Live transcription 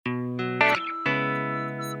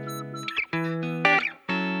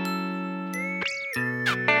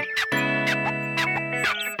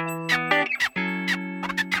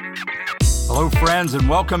Hello, friends, and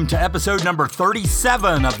welcome to episode number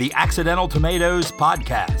 37 of the Accidental Tomatoes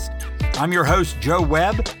podcast. I'm your host, Joe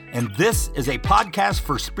Webb, and this is a podcast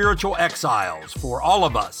for spiritual exiles, for all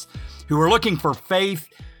of us who are looking for faith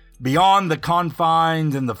beyond the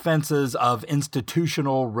confines and the fences of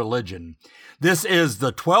institutional religion. This is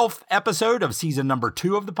the 12th episode of season number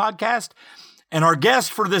 2 of the podcast, and our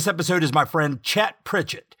guest for this episode is my friend Chet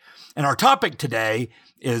Pritchett, and our topic today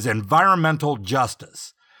is environmental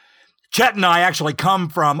justice. Chet and I actually come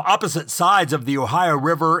from opposite sides of the Ohio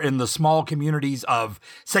River in the small communities of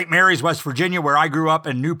St. Mary's, West Virginia, where I grew up,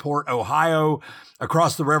 and Newport, Ohio,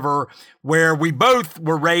 across the river, where we both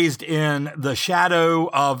were raised in the shadow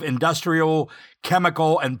of industrial,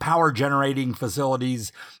 chemical, and power generating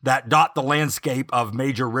facilities that dot the landscape of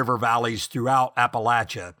major river valleys throughout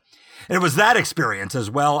Appalachia. It was that experience, as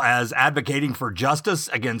well as advocating for justice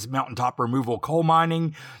against mountaintop removal coal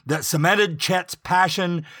mining, that cemented Chet's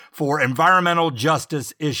passion for environmental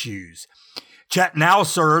justice issues. Chet now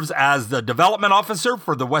serves as the development officer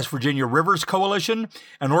for the West Virginia Rivers Coalition,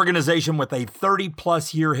 an organization with a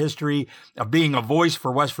 30-plus year history of being a voice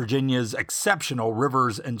for West Virginia's exceptional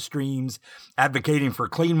rivers and streams, advocating for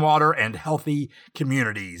clean water and healthy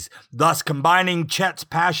communities, thus combining Chet's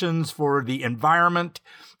passions for the environment,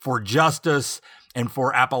 for justice, and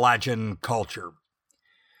for Appalachian culture.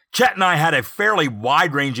 Chet and I had a fairly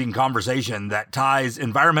wide-ranging conversation that ties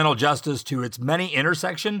environmental justice to its many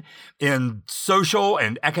intersections in social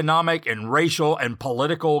and economic and racial and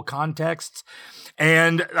political contexts,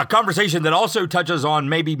 and a conversation that also touches on,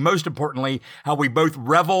 maybe most importantly, how we both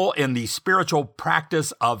revel in the spiritual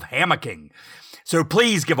practice of hammocking. So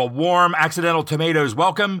please give a warm Accidental Tomatoes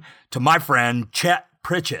welcome to my friend Chet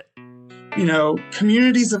Pritchett. You know,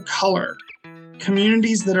 communities of color,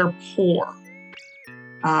 communities that are poor,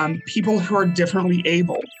 people who are differently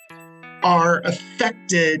able are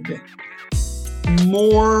affected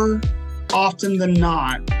more often than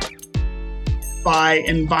not by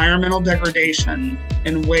environmental degradation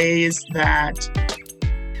in ways that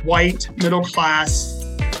white, middle-class,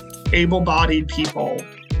 able-bodied people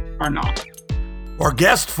are not. Our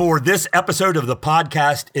guest for this episode of the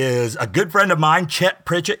podcast is a good friend of mine, Chet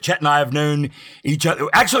Pritchett. Chet and I have known each other.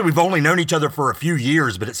 Actually, we've only known each other for a few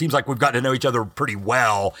years, but it seems like we've gotten to know each other pretty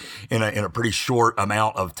well in a pretty short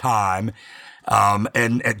amount of time.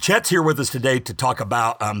 And Chet's here with us today to talk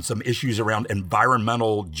about some issues around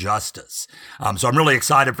environmental justice. So I'm really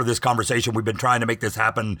excited for this conversation. We've been trying to make this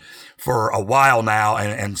happen for a while now,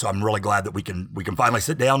 and so I'm really glad that we can finally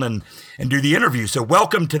sit down and do the interview. So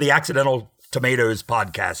welcome to the Accidental Tomatoes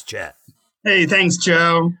podcast, Chet. Hey, thanks,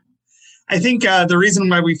 Joe. I think the reason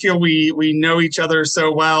why we feel we know each other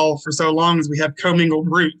so well for so long is we have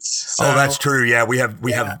commingled roots. So, oh, that's true. Yeah, we have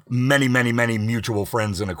many mutual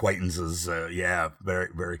friends and acquaintances. Very,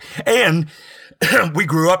 very. And we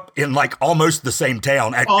grew up in like almost the same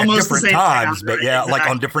town at different times, but yeah, exactly. Like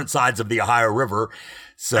on different sides of the Ohio River.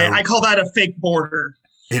 So I call that a fake border.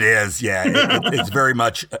 It is, yeah. It's very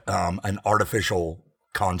much an artificial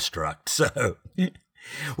construct. So,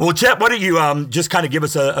 well, Chet, why don't you just kind of give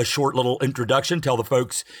us a short little introduction, tell the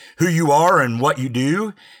folks who you are and what you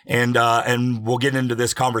do, and we'll get into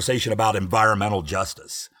this conversation about environmental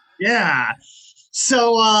justice. Yeah.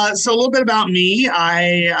 So a little bit about me.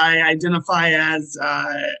 I identify as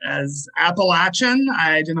Appalachian.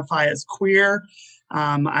 I identify as queer.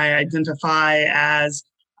 I identify as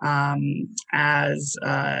an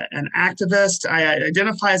activist. I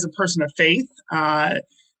identify as a person of faith.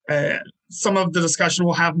 Some of the discussion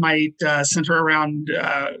we'll have might center around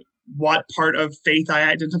what part of faith I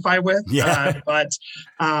identify with, but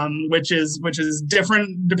which is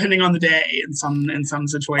different depending on the day in some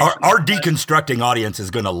situations. Our deconstructing audience is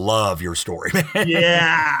going to love your story.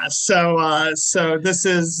 Yeah. So this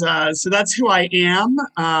is so that's who I am.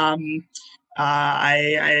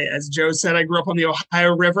 I, as Joe said, I grew up on the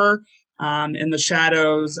Ohio River, in the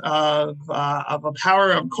shadows of a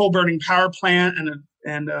coal burning power plant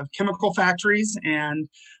and of chemical factories, and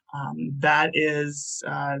that is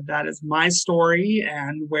my story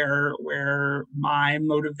and where my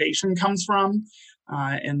motivation comes from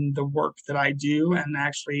in the work that I do, and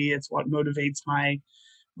actually it's what motivates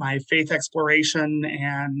my faith exploration,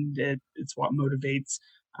 and it's what motivates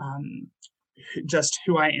just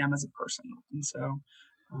who I am as a person. And so,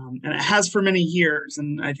 and it has for many years.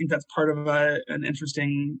 And I think that's part of an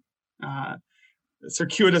interesting,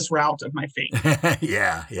 circuitous route of my faith.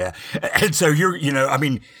 Yeah. And so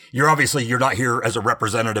you're obviously, you're not here as a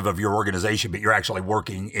representative of your organization, but you're actually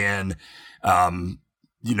working in,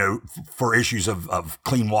 for issues of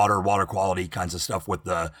clean water, water quality kinds of stuff with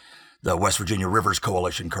the the West Virginia Rivers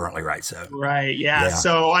Coalition currently, right? So right, yeah.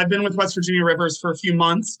 So I've been with West Virginia Rivers for a few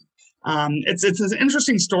months. It's an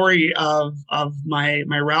interesting story of my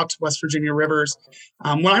route to West Virginia Rivers.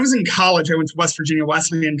 When I was in college, I went to West Virginia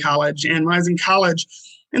Wesleyan College, and when I was in college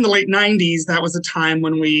in the late 90s, that was a time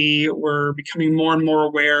when we were becoming more and more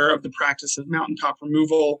aware of the practice of mountaintop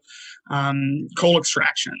removal, coal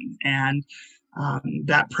extraction, and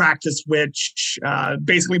that practice, which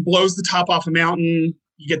basically blows the top off a mountain.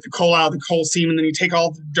 You get the coal out of the coal seam, and then you take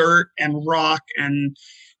all the dirt and rock and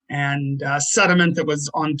sediment that was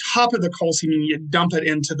on top of the coal seam, and you dump it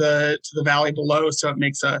into the valley below, so it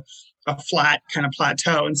makes a flat kind of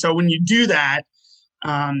plateau. And so when you do that,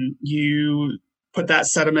 you put that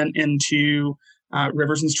sediment into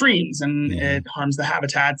rivers and streams, and it harms the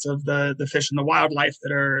habitats of the fish and the wildlife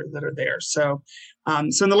that are there. So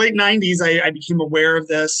in the late 90s, I became aware of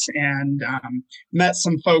this and met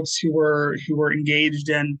some folks who were engaged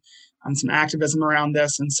in some activism around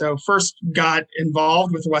this. And so first got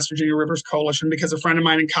involved with the West Virginia Rivers Coalition because a friend of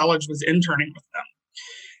mine in college was interning with them,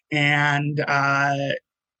 and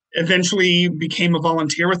eventually became a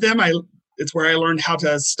volunteer with them. It's where I learned how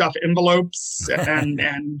to stuff envelopes and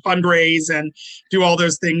fundraise and do all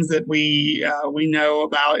those things that we know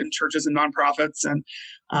about in churches and nonprofits.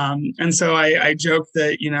 And so I joke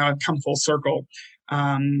that, I've come full circle,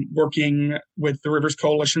 working with the Rivers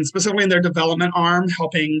Coalition, specifically in their development arm,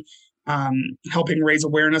 helping raise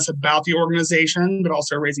awareness about the organization, but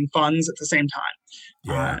also raising funds at the same time.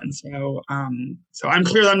 Yeah. And so I'm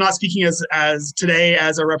clear that I'm not speaking as today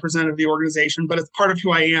as a representative of the organization, but it's part of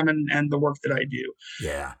who I am and the work that I do.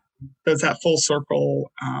 Yeah. So it's that full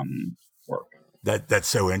circle work. That's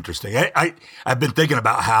so interesting. I've been thinking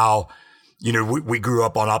about how, we grew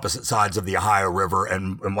up on opposite sides of the Ohio River,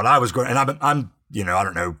 and when I was growing, and I'm I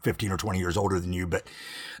don't know, 15 or 20 years older than you, but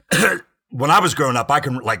when I was growing up,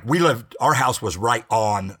 our house was right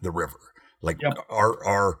on the river. Yep.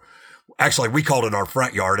 Actually, we called it our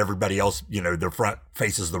front yard. Everybody else, their front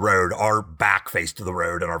faces the road. Our back faced the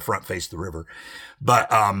road and our front faced the river. But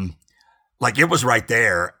it was right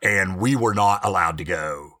there, and we were not allowed to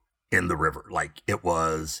go in the river. It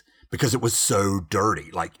was because it was so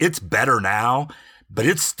dirty. It's better now, but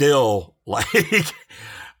it's still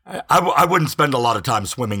I wouldn't spend a lot of time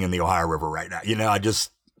swimming in the Ohio River right now.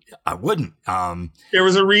 I wouldn't. There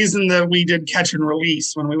was a reason that we did catch and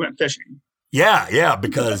release when we went fishing. Yeah,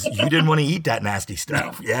 because you didn't want to eat that nasty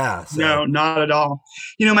stuff. No. Yeah. So. No, not at all.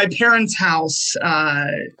 My parents' house,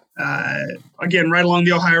 again, right along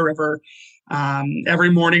the Ohio River,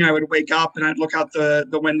 every morning I would wake up and I'd look out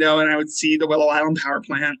the window and I would see the Willow Island power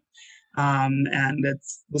plant, and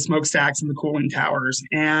it's the smokestacks and the cooling towers.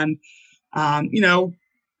 And,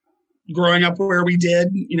 growing up where we did,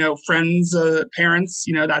 friends, parents,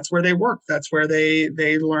 that's where they worked. That's where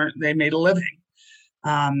they learned, they made a living.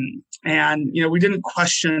 And we didn't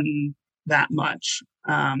question that much.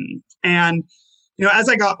 And as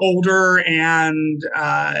I got older and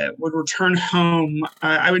would return home,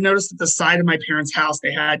 I would notice that the side of my parents' house,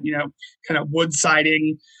 they had, kind of wood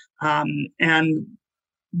siding. And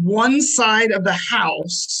one side of the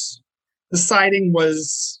house, the siding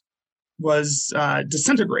was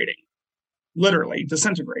disintegrating, literally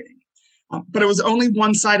disintegrating. But it was only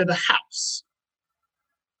one side of the house.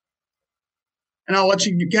 And I'll let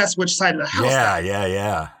you guess which side of the house.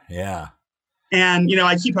 Yeah. And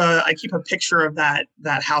I keep a picture of that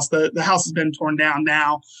house. The house has been torn down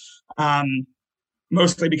now,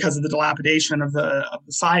 mostly because of the dilapidation of the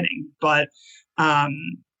siding. But I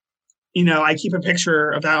keep a picture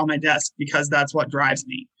of that on my desk because that's what drives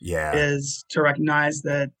me. Yeah, is to recognize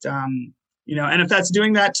that and if that's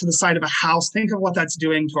doing that to the side of a house, think of what that's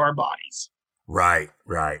doing to our bodies. Right.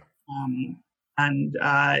 And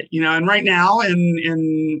right now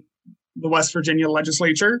in the West Virginia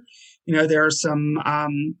legislature, there are some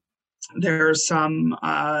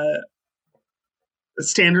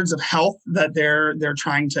standards of health that they're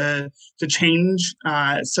trying to change,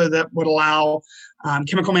 so that would allow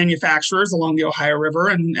chemical manufacturers along the Ohio River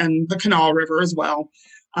and the Kanawha River as well,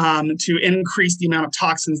 to increase the amount of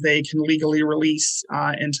toxins they can legally release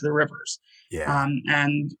into the rivers. Yeah.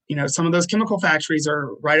 And some of those chemical factories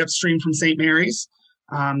are right upstream from St. Mary's.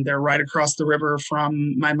 They're right across the river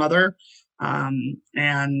from my mother.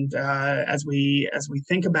 And as we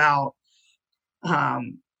think about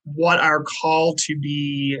what our call to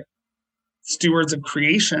be stewards of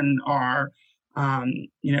creation are,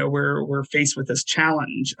 we're faced with this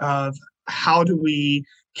challenge of how do we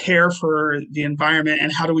care for the environment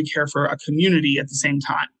and how do we care for a community at the same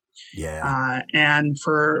time. Yeah. And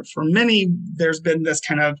for many, there's been this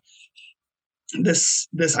kind of this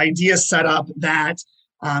idea set up that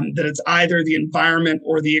that it's either the environment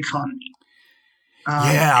or the economy.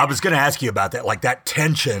 I was going to ask you about that, like that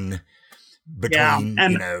tension between,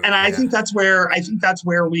 I think that's where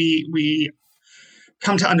we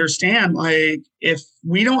come to understand, like, if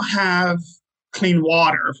we don't have clean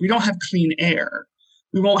water, if we don't have clean air,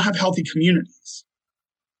 we won't have healthy communities.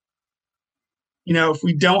 If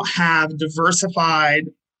we don't have diversified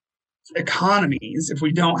economies, if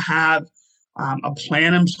we don't have a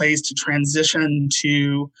plan in place to transition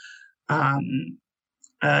to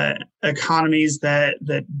economies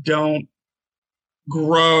that don't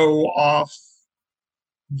grow off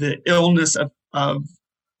the illness of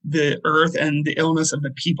the earth and the illness of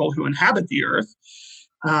the people who inhabit the earth,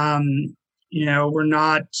 we're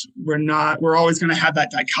always going to have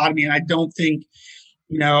that dichotomy. And I don't think,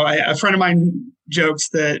 a friend of mine jokes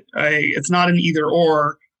that it's not an either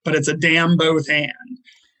or, but it's a damn both and.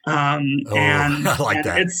 And I like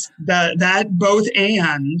that. It's that both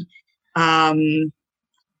and,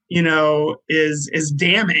 is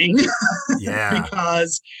damning. Yeah.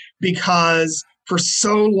 because for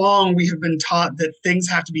so long we have been taught that things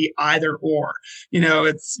have to be either or.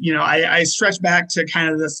 I stretch back to kind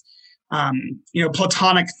of this,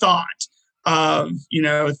 Platonic thought of,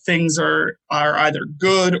 things are either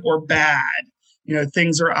good or bad.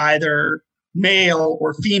 Things are either male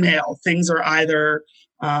or female. Things are either,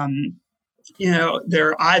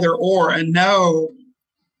 they're either or. And no,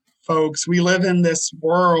 folks, we live in this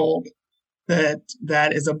world that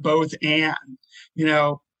is a both and.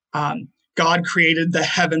 God created the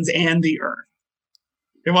heavens and the earth.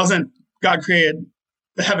 It wasn't God created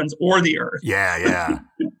the heavens or the earth. Yeah.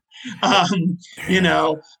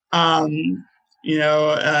 The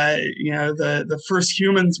first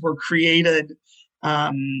humans were created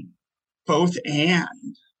both and,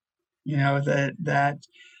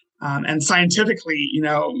 and scientifically,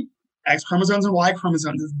 X chromosomes and Y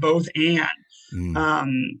chromosomes is both and.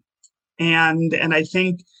 And I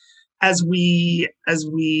think as we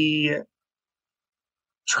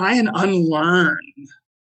try and unlearn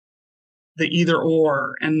the either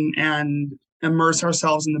or and immerse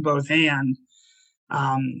ourselves in the both and,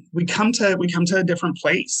 we come to a different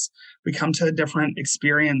place. We come to a different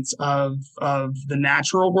experience of the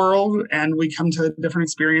natural world, and we come to a different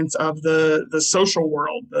experience of the social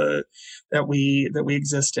world that we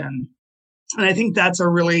exist in. And I think that's a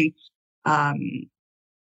really,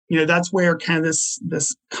 that's where kind of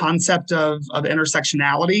this concept of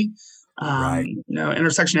intersectionality. Right.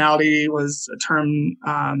 Intersectionality was a term,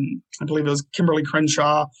 I believe it was Kimberly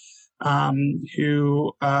Crenshaw,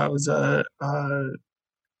 who was a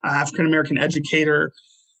African-American educator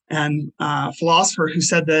and philosopher, who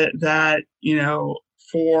said that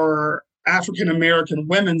for African-American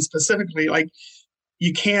women specifically, like,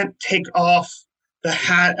 you can't take off the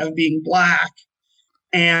hat of being Black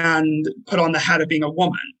and put on the hat of being a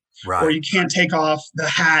woman. Right. Or you can't take off the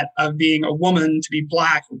hat of being a woman to be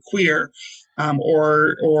Black or queer,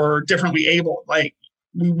 or differently able. Like,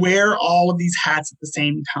 we wear all of these hats at the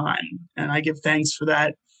same time. And I give thanks for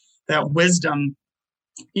that wisdom,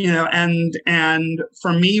 and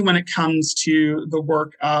for me, when it comes to the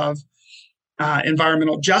work of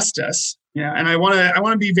environmental justice, and I want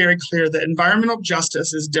to be very clear that environmental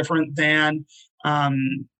justice is different than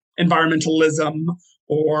environmentalism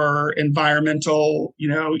or environmental,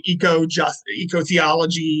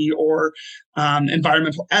 eco-theology or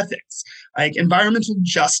environmental ethics. Like, environmental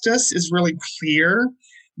justice is really clear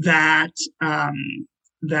that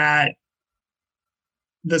that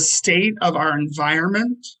the state of our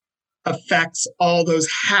environment affects all those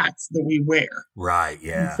hats that we wear. Right.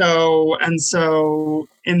 Yeah. And so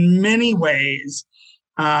in many ways,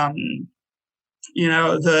 the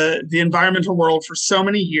environmental world for so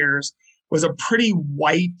many years was a pretty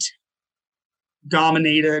white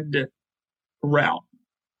dominated realm.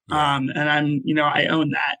 And I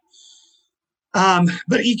own that.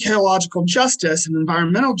 But ecological justice and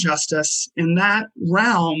environmental justice in that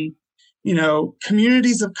realm,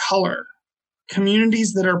 communities of color,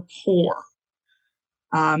 communities that are poor,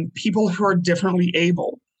 people who are differently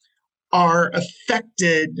able are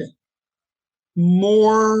affected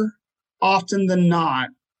more often than not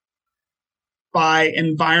by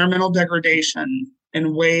environmental degradation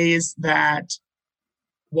in ways that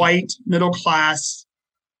white, middle-class,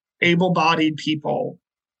 able-bodied people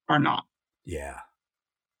are not. Yeah.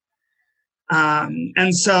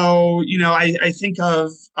 And so, I think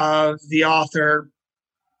of the author,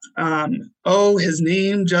 his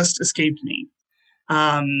name just escaped me.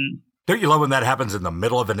 Don't you love when that happens in the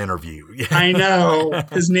middle of an interview? I know.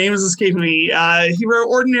 His name is escaping me. He wrote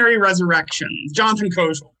Ordinary Resurrections, Jonathan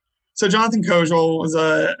Kozel. So Jonathan Kozel is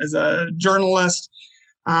a journalist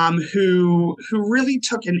who really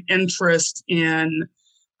took an interest in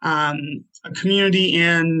a community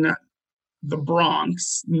in the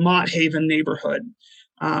Bronx, Mott Haven neighborhood,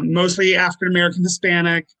 mostly African American,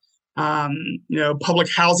 Hispanic, public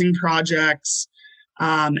housing projects.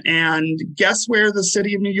 And guess where the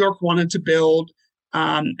city of New York wanted to build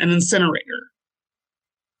an incinerator?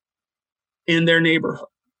 In their neighborhood.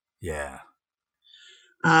 Yeah.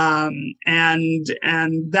 And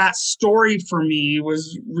that story for me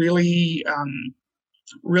was really,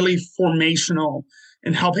 really formational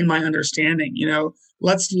in helping my understanding.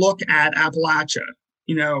 Let's look at Appalachia.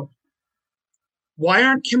 Why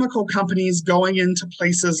aren't chemical companies going into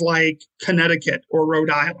places like Connecticut or Rhode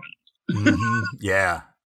Island? Mm-hmm. Yeah.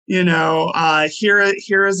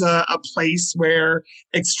 Here is a place where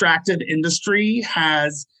extractive industry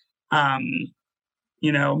has,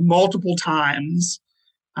 multiple times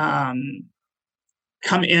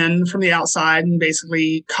come in from the outside and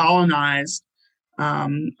basically colonized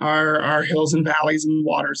our hills and valleys and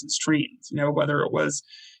waters and streams. Whether it was,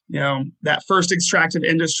 that first extractive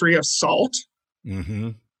industry of salt,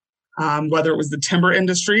 mm-hmm. Whether it was the timber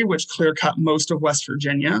industry, which clear cut most of West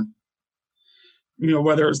Virginia,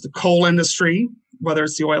 whether it's the coal industry, whether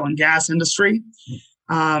it's the oil and gas industry,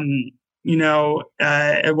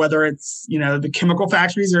 whether it's, the chemical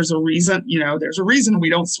factories. There's a reason we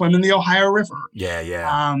don't swim in the Ohio River.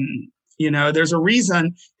 Yeah. There's a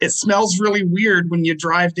reason it smells really weird when you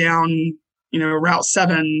drive down, Route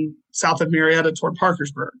 7 south of Marietta toward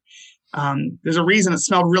Parkersburg. There's a reason it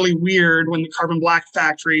smelled really weird when the carbon black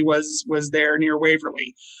factory was there near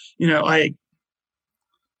Waverly.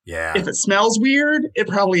 Yeah. If it smells weird, it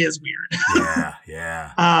probably is weird.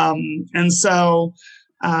 Yeah. And so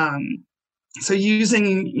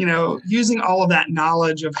using all of that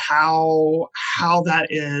knowledge of how that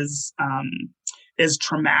is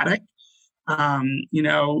traumatic.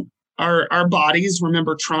 Our bodies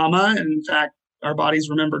remember trauma. In fact, our bodies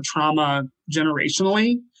remember trauma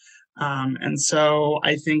generationally. And so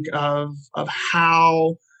I think of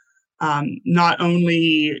how not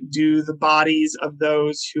only do the bodies of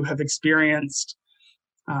those who have experienced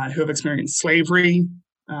slavery,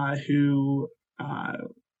 who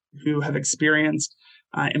have experienced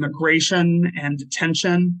immigration and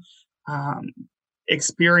detention,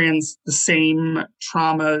 experience the same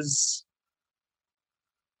traumas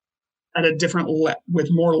at a different with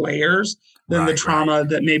more layers than the trauma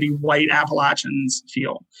that maybe white Appalachians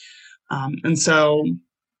feel. So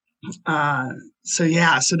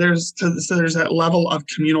there's that level of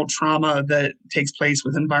communal trauma that takes place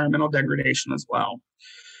with environmental degradation as well.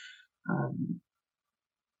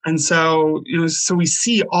 So we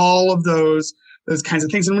see all of those kinds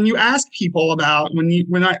of things. And when you ask people about, when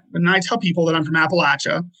I tell people that I'm from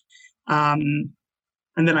Appalachia,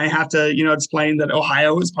 and then I have to, explain that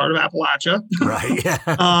Ohio is part of Appalachia, right?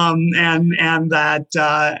 and that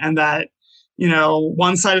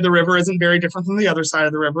one side of the river isn't very different than the other side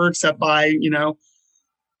of the river, except by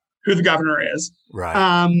who the governor is.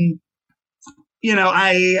 Right.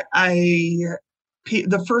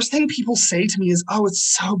 The first thing people say to me is, "Oh,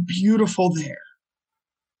 it's so beautiful there,"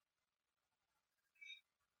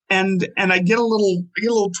 and I get a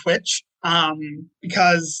little twitch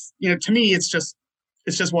because to me it's just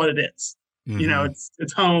what it is. Mm-hmm.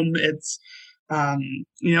 It's home. It's and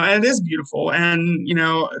it is beautiful. And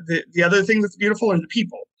the other thing that's beautiful are the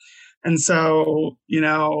people. And so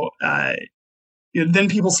then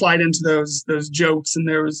people slide into those jokes and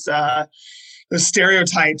those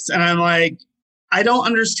stereotypes, and I'm like, I don't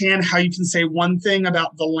understand how you can say one thing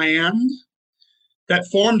about the land that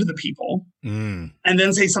formed the people and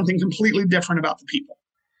then say something completely different about the people.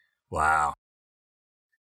 Wow.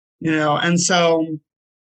 And so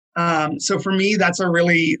for me, that's a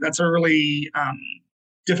really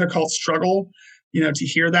difficult struggle, to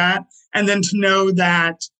hear that. And then to know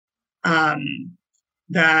that,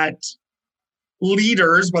 that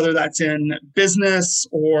leaders, whether that's in business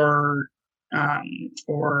or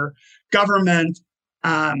government,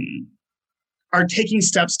 are taking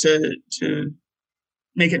steps to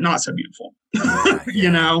make it not so beautiful, and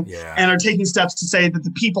are taking steps to say that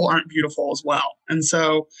the people aren't beautiful as well. And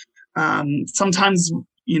so sometimes,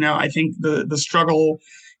 I think the struggle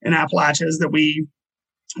in Appalachia is that we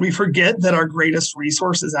forget that our greatest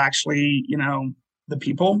resource is actually, the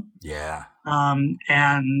people. Yeah.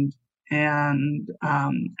 And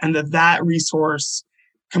that resource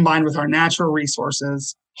combined with our natural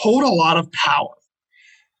resources hold a lot of power.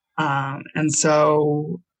 And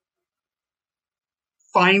so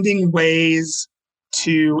finding ways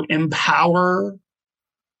to empower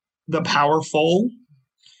the powerful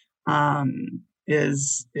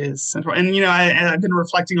is central. And I've been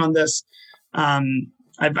reflecting on this.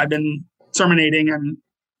 I've been sermonating and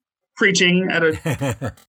preaching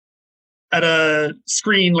at a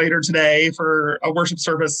screen later today for a worship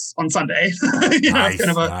service on Sunday. Nice,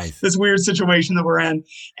 kind of this weird situation that we're in.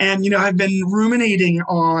 And I've been ruminating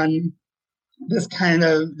on this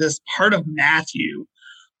part of Matthew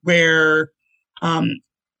where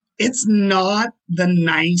it's not the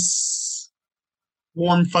nice,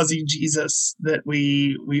 warm, fuzzy Jesus that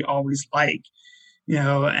we always like,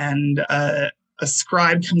 and a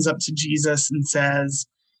scribe comes up to Jesus and says,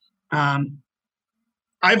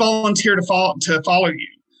 I volunteer to follow you.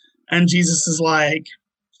 And Jesus is like,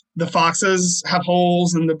 the foxes have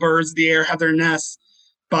holes and the birds of the air have their nests,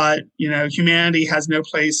 but, humanity has no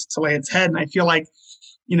place to lay its head. And I feel like,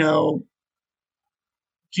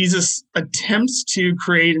 Jesus attempts to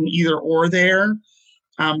create an either or there.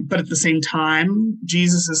 But at the same time,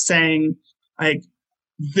 Jesus is saying, like,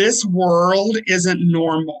 this world isn't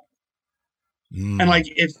normal. And like,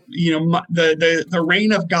 if, the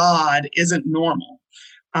reign of God isn't normal.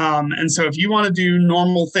 And so if you want to do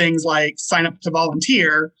normal things like sign up to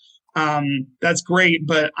volunteer, that's great,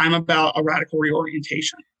 but I'm about a radical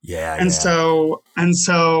reorientation. Yeah. And so,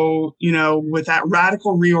 with that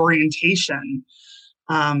radical reorientation,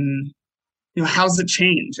 how does it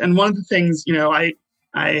change? And one of the things, I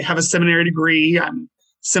have a seminary degree. I'm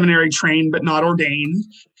seminary trained, but not ordained.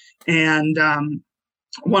 And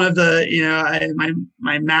one of the,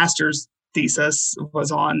 my master's thesis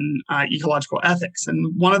was on ecological ethics.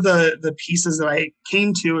 And one of the pieces that I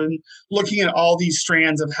came to in looking at all these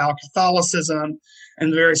strands of how Catholicism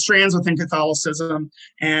and the various strands within Catholicism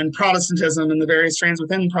and Protestantism and the various strands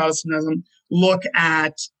within Protestantism look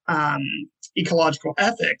at ecological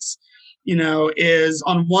ethics, is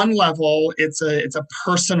on one level, it's a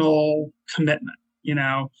personal commitment.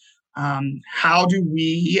 How do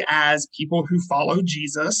we as people who follow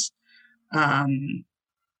Jesus,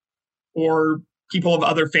 or people of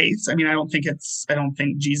other faiths? I mean, I don't think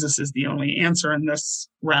Jesus is the only answer in this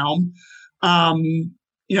realm.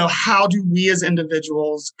 How do we as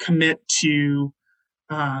individuals commit to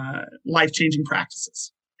life-changing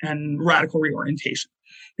practices and radical reorientation?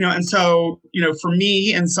 And so, for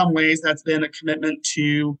me, in some ways, that's been a commitment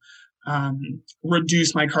to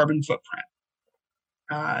reduce my carbon footprint.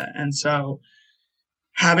 And so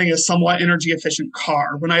having a somewhat energy efficient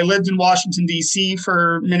car. When I lived in Washington, D.C.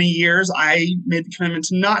 for many years, I made the commitment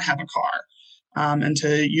to not have a car and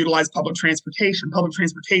to utilize public transportation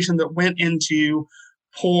that went into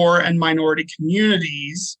poor and minority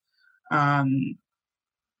communities.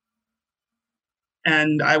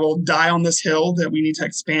 And I will die on this hill that we need to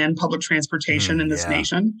expand public transportation in this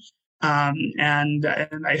nation. And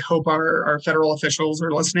I hope our federal officials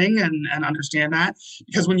are listening and understand that,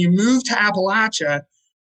 because when you move to Appalachia,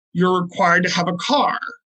 you're required to have a car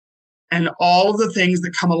and all of the things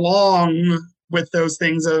that come along with those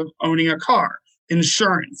things of owning a car: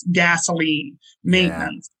 insurance, gasoline,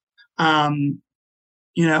 maintenance. And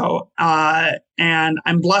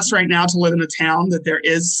I'm blessed right now to live in a town that there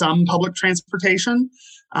is some public transportation.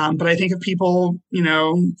 But I think of people,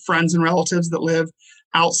 friends and relatives that live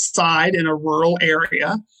outside in a rural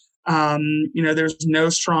area, there's no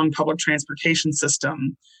strong public transportation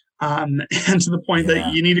system. And to the point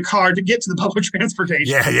that you need a car to get to the public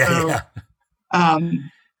transportation.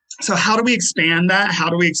 So how do we expand that?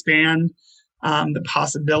 How do we expand the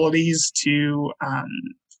possibilities to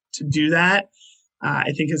do that?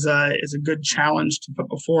 I think is a good challenge to put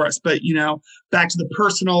before us. But back to the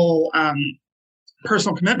personal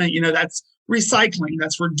commitment. That's recycling.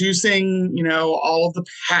 That's reducing. All of the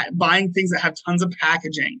buying things that have tons of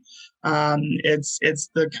packaging. It's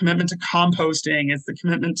the commitment to composting. It's the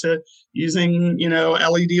commitment to using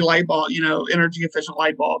LED light bulb, energy efficient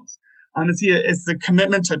light bulbs. It's the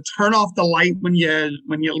commitment to turn off the light when you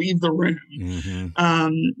leave the room.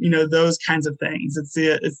 Mm-hmm. Those kinds of things. It's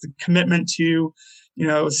the commitment to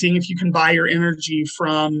seeing if you can buy your energy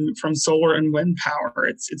from solar and wind power.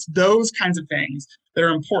 It's those kinds of things that are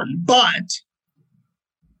important, but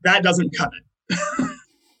that doesn't cut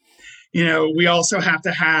it. We also have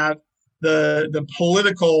to have the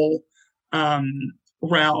political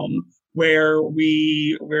realm where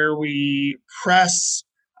we press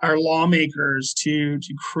our lawmakers to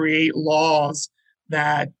create laws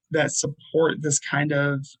that support this kind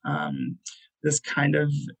of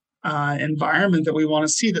environment that we want to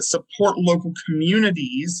see, that support local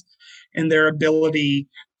communities in their ability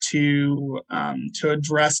to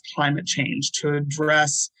address climate change, to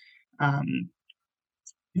address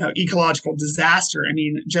ecological disaster. I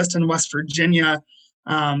mean, just in West Virginia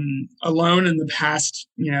alone, in the past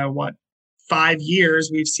 5 years,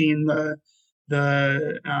 we've seen the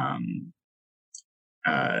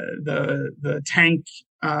tank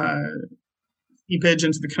seepage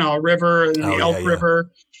into the Kanawha River and the Elk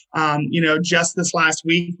River. Just this last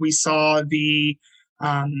week, we saw the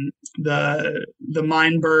mine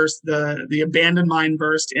burst, the abandoned mine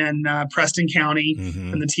burst in Preston County,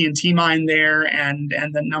 Mm-hmm. and the TNT mine there, and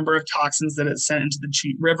the number of toxins that it sent into the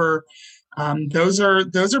Cheat River. Those are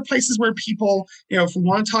places where people, if we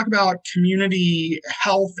want to talk about community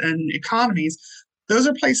health and economies, those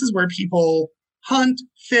are places where people hunt,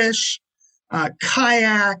 fish,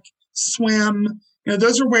 kayak, swim.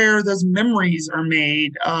 Those are where those memories are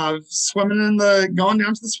made of going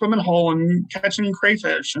down to the swimming hole and catching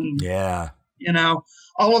crayfish and,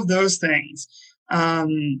 all of those things. All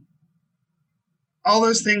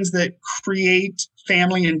those things that create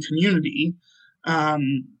family and community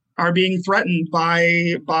are being threatened by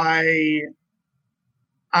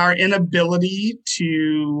our inability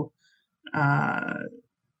to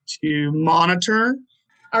monitor,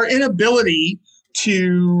 our inability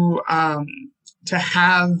to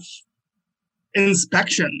have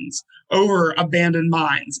inspections over abandoned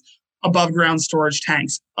mines, above ground storage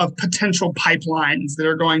tanks, of potential pipelines that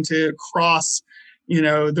are going to cross,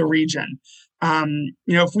 the region.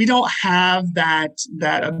 If we don't have that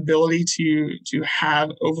ability to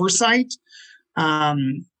have oversight,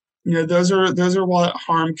 those are what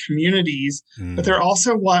harm communities, but they're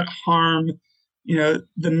also what harm, the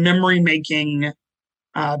memory making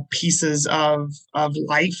pieces of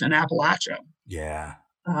life in Appalachia. Yeah.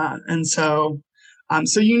 And so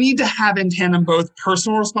you need to have in tandem both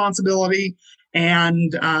personal responsibility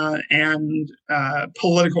and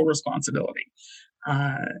political responsibility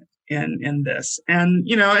in this. And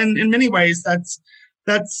in many ways,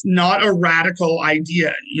 that's not a radical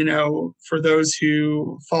idea. For those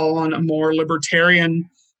who fall on a more libertarian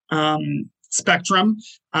spectrum,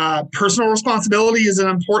 personal responsibility is an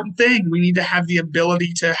important thing. We need to have the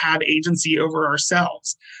ability to have agency over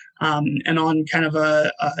ourselves. And on kind of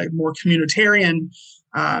a more communitarian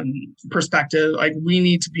perspective, like, we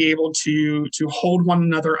need to be able to hold one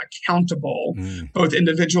another accountable, both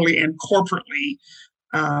individually and corporately,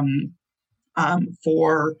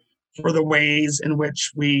 for the ways in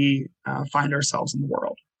which we find ourselves in the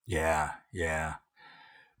world. Yeah, yeah.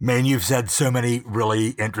 Man, you've said so many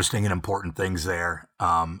really interesting and important things there.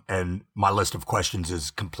 And my list of questions is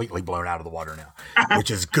completely blown out of the water now, which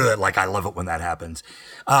is good. Like, I love it when that happens.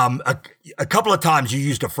 A couple of times you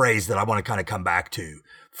used a phrase that I want to kind of come back to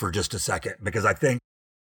for just a second, because I think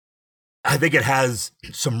it has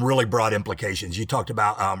some really broad implications. You talked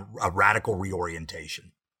about a radical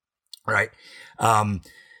reorientation, right?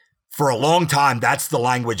 For a long time, that's the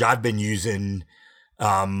language I've been using.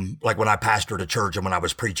 Like when I pastored a church and when I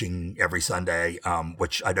was preaching every Sunday,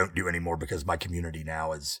 which I don't do anymore because my community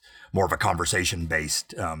now is more of a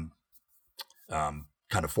conversation-based kind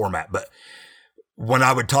of format. But when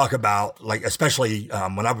I would talk about, like, especially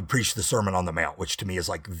when I would preach the Sermon on the Mount, which to me is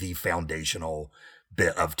like the foundational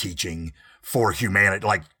bit of teaching for humanity,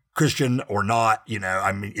 like Christian or not,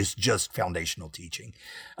 it's just foundational teaching.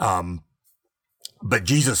 But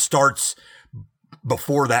Jesus starts,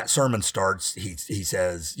 before that sermon starts, he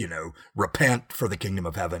says, repent, for the kingdom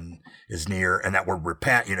of heaven is near. And that word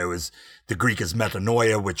repent, is the Greek is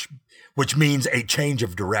metanoia, which means a change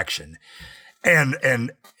of direction. And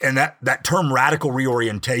that term radical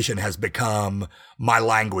reorientation has become my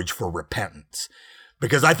language for repentance,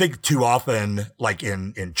 because I think too often, like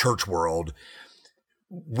in church world,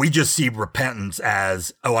 we just see repentance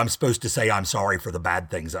as, oh, I'm supposed to say I'm sorry for the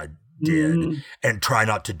bad things I did and try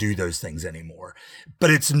not to do those things anymore. But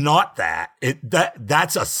it's not that.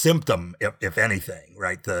 That's a symptom, if anything,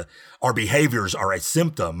 right? Our behaviors are a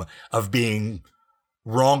symptom of being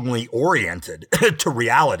wrongly oriented to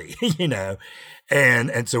reality,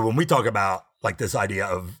 And so when we talk about, like, this idea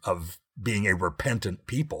of being a repentant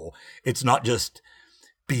people, it's not just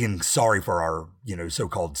being sorry for our,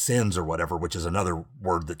 so-called sins or whatever, which is another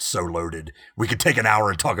word that's so loaded. We could take an hour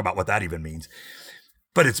and talk about what that even means.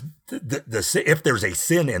 But it's if there's a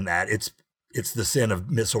sin in that, it's the sin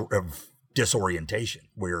of disorientation,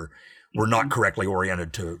 where we're not correctly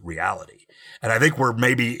oriented to reality. And I think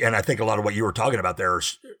I think a lot of what you were talking about there,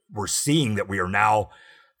 we're seeing that we are now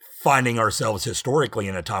finding ourselves historically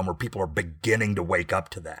in a time where people are beginning to wake up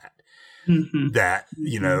to that. That,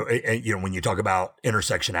 when you talk about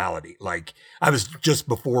intersectionality, like, I was just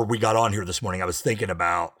before we got on here this morning, I was thinking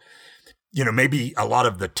about, maybe a lot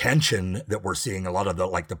of the tension that we're seeing, a lot of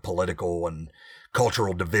the political and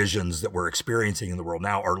cultural divisions that we're experiencing in the world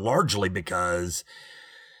now are largely because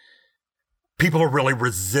people are really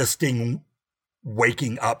resisting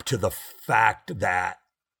waking up to the fact that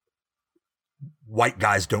white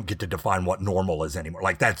guys don't get to define what normal is anymore.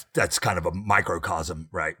 Like that's kind of a microcosm,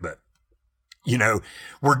 right? But we're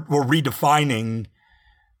redefining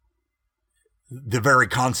the very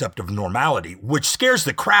concept of normality, which scares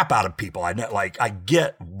the crap out of people. I know, like, I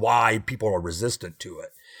get why people are resistant to it,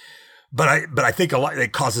 but I think a lot,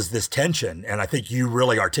 it causes this tension. And I think you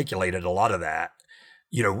really articulated a lot of that,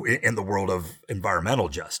 in the world of environmental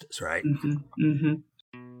justice, right? Mm-hmm. Mm-hmm.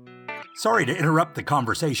 Sorry to interrupt the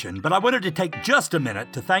conversation, but I wanted to take just a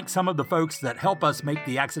minute to thank some of the folks that help us make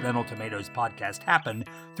the Accidental Tomatoes podcast happen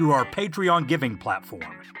through our Patreon giving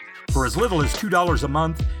platform. For as little as $2 a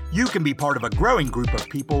month, you can be part of a growing group of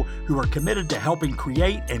people who are committed to helping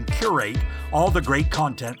create and curate all the great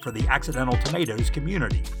content for the Accidental Tomatoes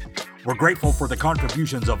community. We're grateful for the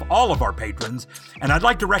contributions of all of our patrons, and I'd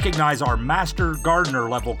like to recognize our Master Gardener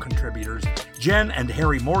level contributors, Jen and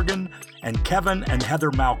Harry Morgan, and Kevin and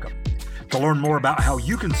Heather Malcolm. To learn more about how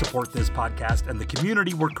you can support this podcast and the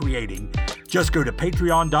community we're creating, just go to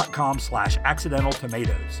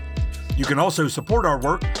patreon.com/accidentaltomatoes. You can also support our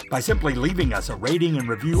work by simply leaving us a rating and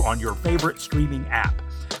review on your favorite streaming app.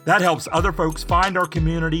 That helps other folks find our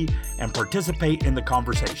community and participate in the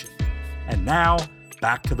conversation. And now,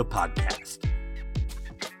 back to the podcast.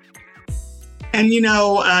 And,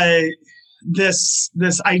 this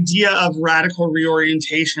idea of radical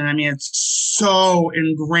reorientation, I mean, it's so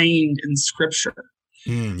ingrained in Scripture.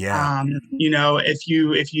 Yeah.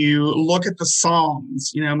 If you look at the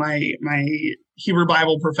Psalms, my Hebrew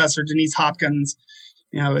Bible professor Denise Hopkins,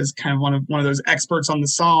 is kind of one of those experts on the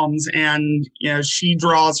Psalms, and she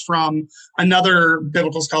draws from another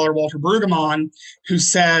biblical scholar, Walter Brueggemann, who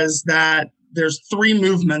says that there's three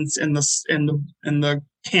movements in the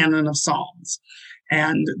canon of Psalms.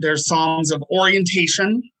 And there's Psalms of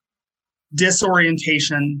orientation,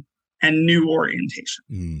 disorientation, and new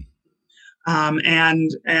orientation. And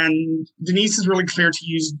Denise is really clear to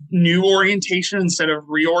use new orientation instead of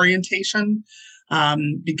reorientation,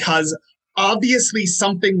 because obviously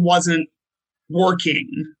something wasn't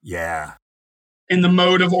working. Yeah. In the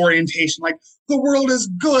mode of orientation, like, the world is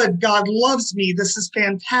good, God loves me, this is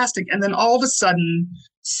fantastic, and then all of a sudden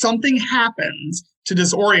something happens to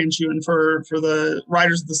disorient you. And for the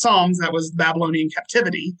writers of the Psalms, that was Babylonian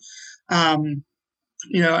captivity. Whether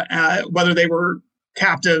they were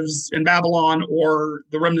captives in Babylon or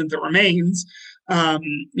the remnant that remains,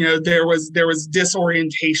 there was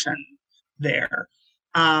disorientation there,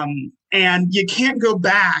 and you can't go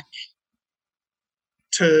back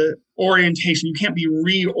to orientation. You can't be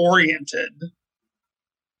reoriented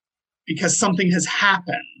because something has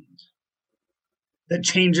happened that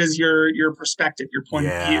changes your perspective, your point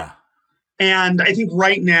of view. And I think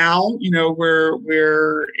right now,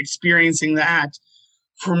 we're experiencing that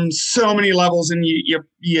from so many levels. And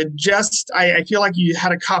I feel like you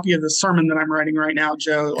had a copy of the sermon that I'm writing right now,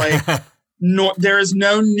 Joe. Like, there is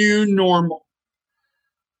no new normal.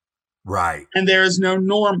 Right. And there is no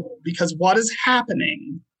normal, because what is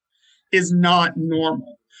happening is not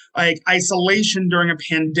normal. Like, isolation during a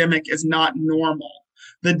pandemic is not normal.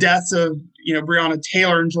 The deaths of, Breonna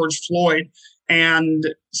Taylor and George Floyd and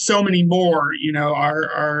so many more,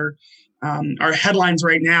 our headlines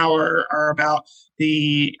right now are about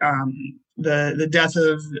the death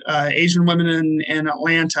of Asian women in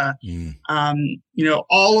Atlanta.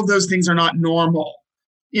 All of those things are not normal.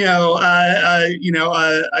 A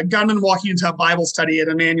gunman walking into a Bible study at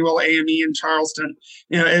Emmanuel AME in Charleston,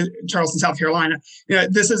 South Carolina.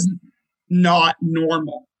 This is not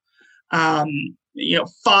normal.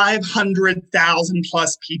 500,000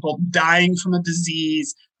 plus people dying from a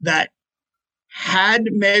disease that,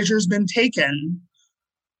 had measures been taken,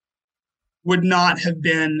 would not have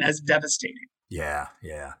been as devastating. Yeah.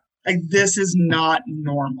 Like, this is not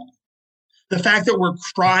normal. The fact that we're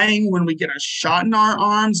crying when we get a shot in our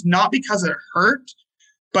arms, not because it hurt,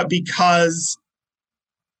 but because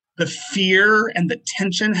the fear and the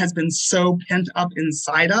tension has been so pent up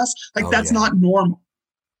inside us, that's not normal.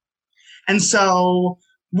 And so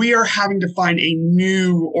we are having to find a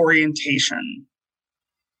new orientation,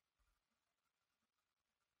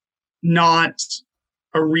 not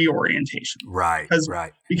a reorientation. Right.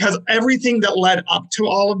 Because everything that led up to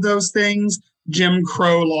all of those things, Jim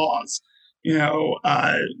Crow laws,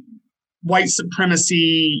 white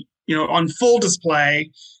supremacy, on full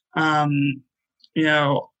display,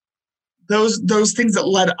 those things that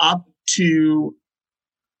led up to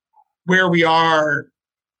where we are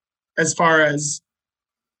as far as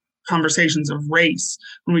conversations of race,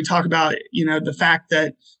 when we talk about, the fact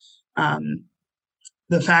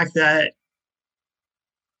that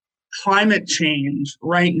climate change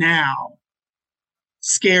right now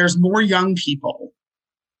scares more young people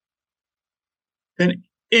than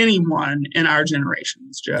anyone in our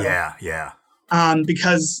generations, Joe. Yeah.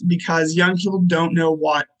 Because young people don't know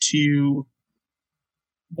what is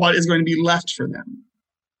going to be left for them.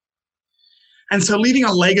 And so leaving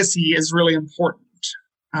a legacy is really important,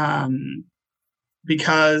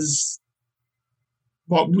 because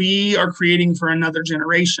what we are creating for another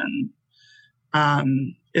generation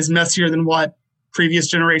is messier than what previous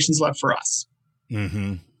generations left for us.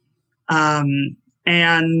 Mm-hmm.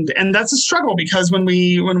 And that's a struggle, because when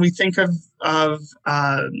we think of the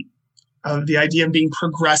idea of being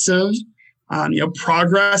progressive,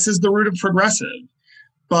 progress is the root of progressive.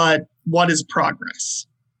 But what is progress?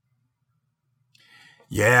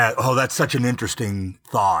 Yeah. Oh, that's such an interesting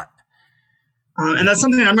thought. And that's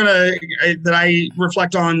something that I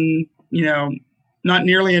reflect on, not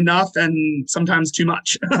nearly enough, and sometimes too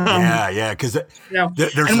much. Yeah. Because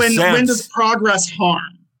there's and when does progress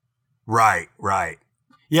harm? Right.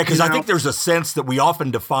 Yeah, because I think there's a sense that we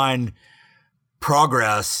often define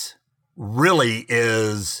progress really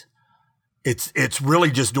is it's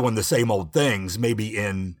really just doing the same old things, maybe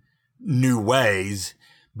in new ways.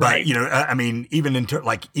 But, right. I mean, even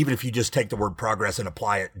if you just take the word progress and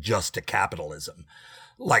apply it just to capitalism,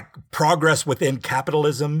 like progress within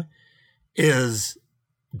capitalism is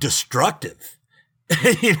destructive.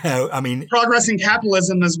 Progress in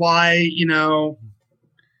capitalism is why,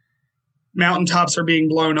 mountaintops are being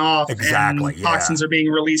blown off. Exactly. And toxins are being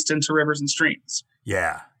released into rivers and streams.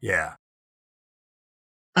 Yeah.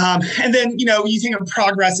 And then, you think of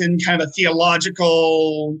progress in kind of a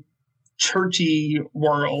theological, churchy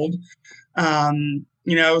world.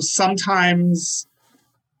 Sometimes,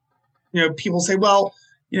 people say, well,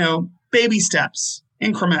 baby steps,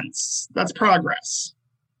 increments, that's progress.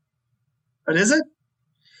 But is it?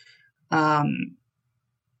 I'm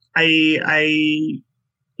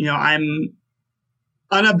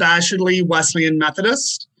unabashedly Wesleyan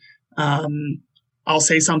Methodist. I'll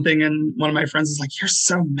say something and one of my friends is like, "You're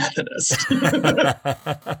so Methodist."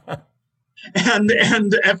 and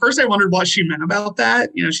at first I wondered what she meant about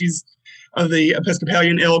that. She's of the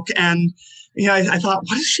Episcopalian ilk. And, I thought,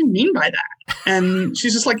 what does she mean by that? And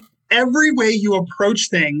she's just like, every way you approach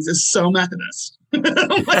things is so Methodist. But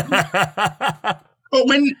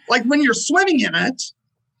when you're swimming in it,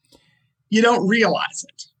 you don't realize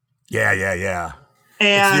it. Yeah. And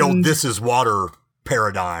it's the old "this is water"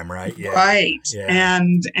 paradigm, right? Yeah. Right. Yeah.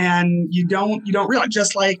 And you don't realize,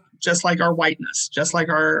 just like our whiteness, just like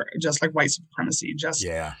white supremacy, just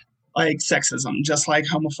like sexism, just like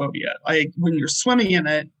homophobia. Like when you're swimming in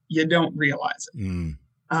it, you don't realize it. Mm.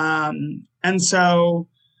 And so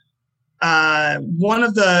one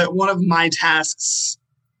of my tasks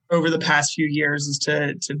over the past few years is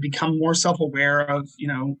to become more self-aware of,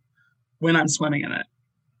 when I'm swimming in it,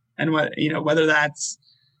 and whether that's,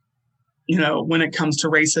 when it comes to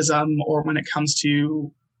racism or when it comes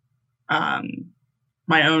to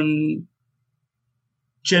my own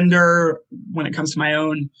gender, when it comes to my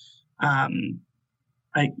own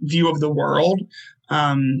view of the world.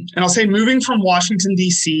 And I'll say, moving from Washington,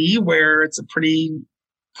 D.C., where it's a pretty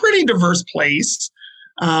diverse place,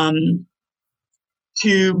 back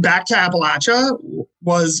to Appalachia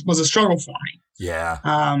was a struggle for me. Yeah.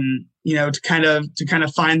 To kind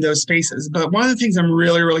of find those spaces. But one of the things I'm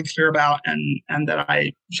really, really clear about, and that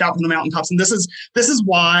I shout from the mountaintops, and this is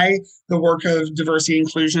why the work of diversity,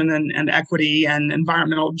 inclusion, and equity and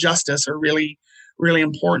environmental justice are really, really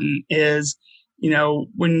important, is,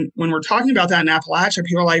 when we're talking about that in Appalachia,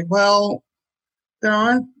 people are like, well, there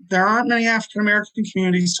aren't many African American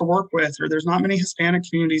communities to work with, or there's not many Hispanic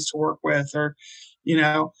communities to work with, or,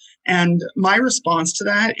 and my response to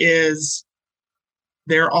that is,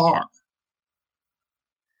 there are.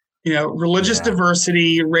 Religious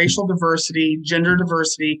diversity, racial diversity, gender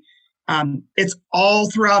diversity. It's all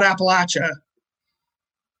throughout Appalachia.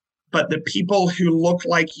 But the people who look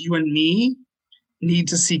like you and me need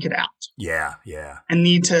to seek it out. Yeah. And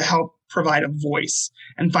need to help provide a voice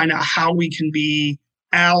and find out how we can be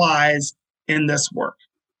allies in this work.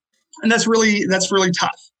 And that's really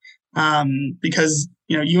tough. Because,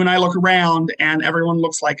 you and I look around and everyone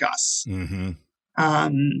looks like us. Mm-hmm.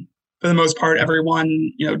 For the most part,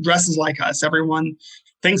 everyone, dresses like us. Everyone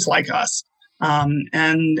thinks like us.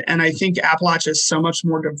 And I think Appalachia is so much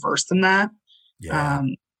more diverse than that. Yeah.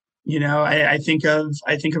 I think of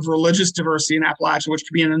religious diversity in Appalachia, which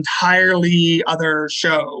could be an entirely other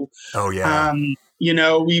show. Oh yeah.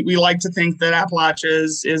 We like to think that Appalachia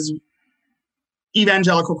is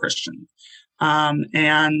evangelical Christian,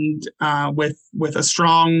 and with a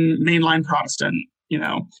strong mainline Protestant,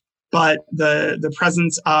 but the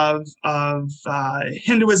presence of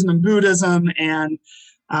Hinduism and Buddhism and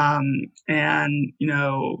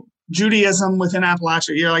Judaism within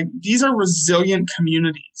Appalachia, like these are resilient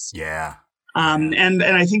communities. Yeah. And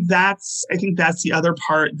I think that's the other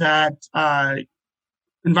part that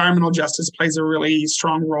environmental justice plays a really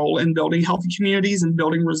strong role in building healthy communities and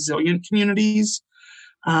building resilient communities.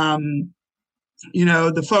 The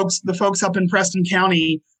folks up in Preston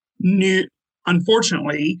County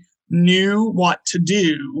unfortunately knew what to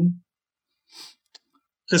do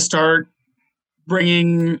to start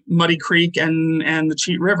bringing Muddy Creek and the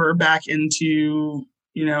Cheat River back into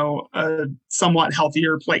a somewhat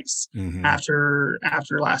healthier place after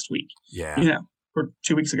last week. Yeah. Or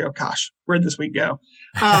 2 weeks ago. Gosh, where'd this week go?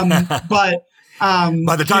 But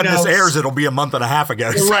by the time this airs, it'll be a month and a half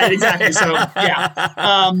ago. So. Right, exactly. So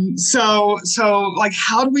yeah. So like,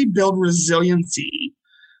 how do we build resiliency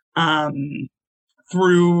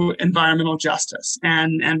through environmental justice?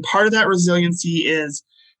 And part of that resiliency is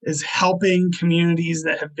helping communities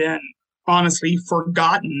that have been honestly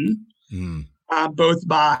forgotten, both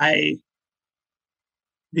by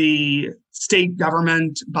the state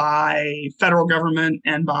government, by federal government,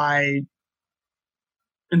 and by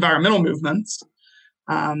environmental movements,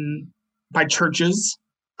 by churches.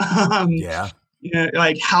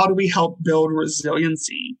 Like, how do we help build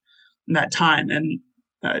resiliency in that time? And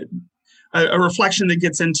a reflection that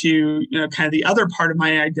gets into kind of the other part of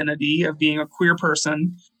my identity of being a queer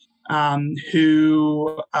person,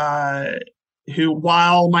 who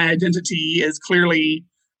while my identity is clearly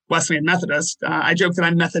Wesleyan Methodist, I joke that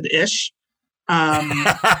I'm Method-ish.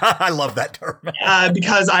 I love that term.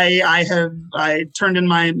 Because I turned in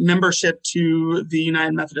my membership to the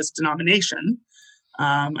United Methodist denomination.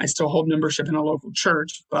 I still hold membership in a local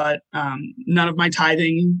church, but none of my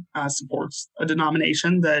tithing supports a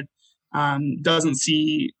denomination that doesn't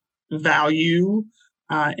see value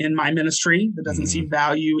in my ministry, that doesn't see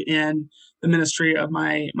value in the ministry of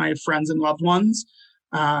my friends and loved ones,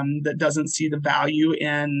 that doesn't see the value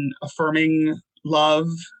in affirming love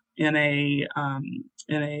in a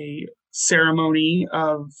ceremony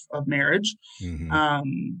of marriage,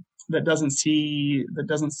 that doesn't see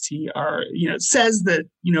our, says that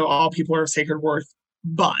all people are of sacred worth,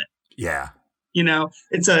 but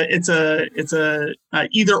it's a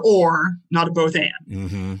either or, not a both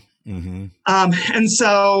and. And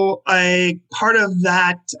so a part of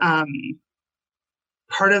that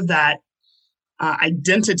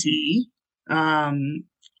identity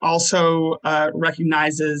also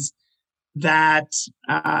recognizes that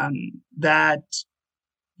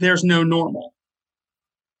there's no normal.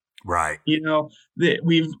 Right. That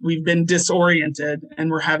we've been disoriented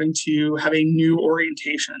and we're having to have a new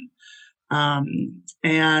orientation. And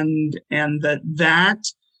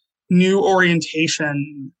that new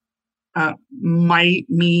orientation might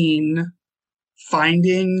mean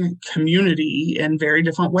finding community in very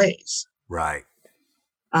different ways. Right.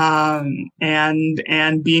 And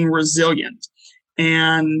being resilient.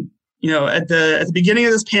 And, at the beginning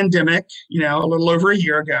of this pandemic, a little over a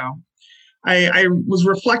year ago, I was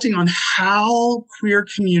reflecting on how queer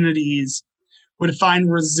communities would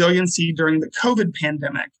find resiliency during the COVID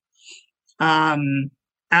pandemic,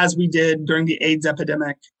 as we did during the AIDS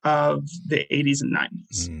epidemic of the 80s and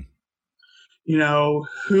 90s.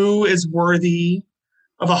 Who is worthy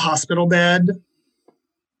of a hospital bed?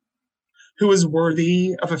 Who is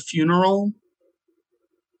worthy of a funeral?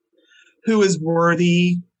 Who is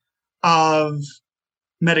worthy of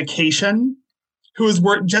medication? Who is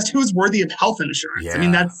worthy of health insurance? Yeah. I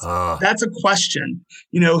mean, that's a question.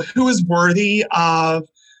 Who is worthy of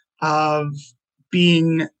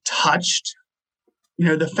being touched?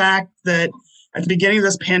 The fact that at the beginning of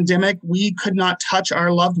this pandemic, we could not touch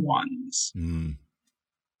our loved ones. And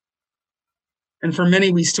for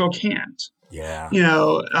many, we still can't. Yeah.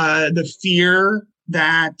 The fear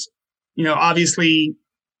that, obviously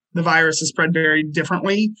the virus is spread very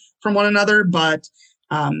differently from one another, but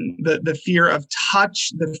the fear of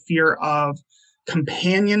touch, the fear of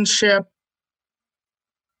companionship,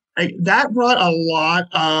 that brought a lot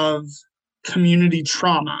of community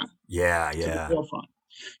trauma. Yeah. To the forefront.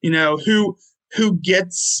 Who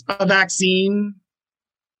gets a vaccine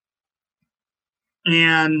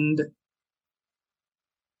and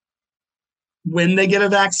when they get a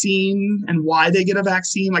vaccine and why they get a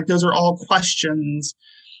vaccine, like those are all questions.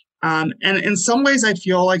 And in some ways, I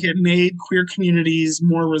feel like it made queer communities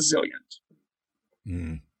more resilient.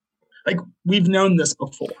 Like we've known this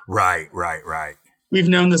before. Right. We've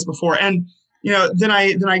known this before. And, then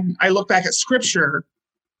I look back at scripture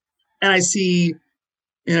and I see,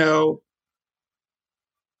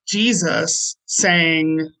 Jesus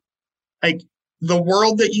saying, Like the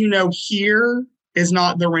world that you know here is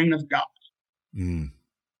not the reign of God. Mm.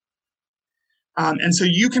 And so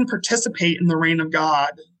you can participate in the reign of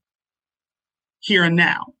God here and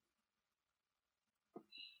now.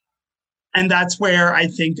 And that's where I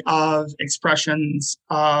think of expressions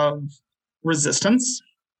of resistance.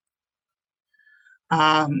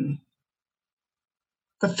 The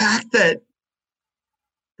fact that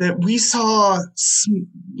we saw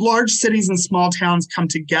large cities and small towns come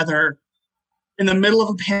together in the middle of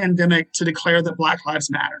a pandemic to declare that Black Lives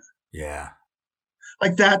Matter. Yeah.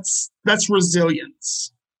 Like that's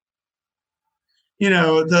resilience.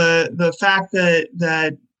 The fact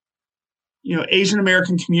that Asian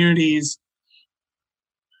American communities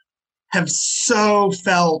have so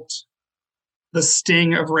felt the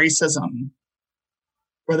sting of racism,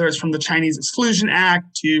 whether it's from the Chinese Exclusion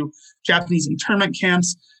Act to Japanese internment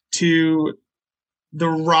camps to the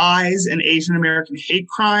rise in Asian American hate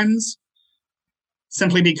crimes,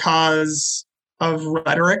 simply because of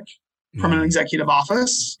rhetoric from an executive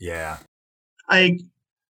office. Yeah.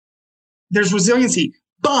 There's resiliency,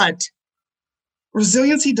 but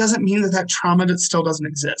resiliency doesn't mean that trauma still doesn't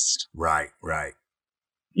exist. Right.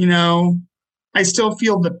 I still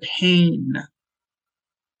feel the pain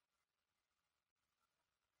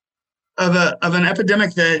of an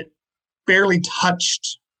epidemic that barely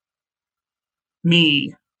touched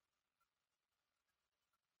me.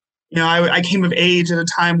 I came of age at a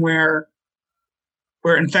time where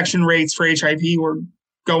infection rates for HIV were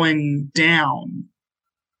going down.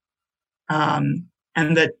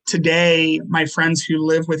 And that today, my friends who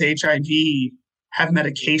live with HIV have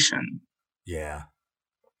medication. Yeah.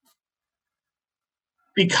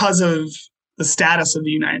 Because of the status of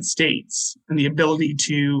the United States and the ability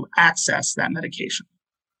to access that medication.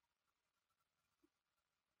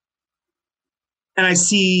 And I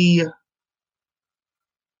see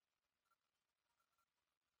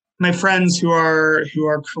my friends who are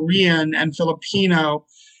Korean and Filipino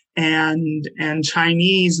and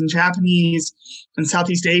Chinese and Japanese and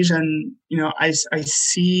Southeast Asian, I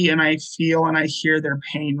see and I feel and I hear their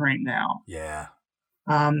pain right now. Yeah.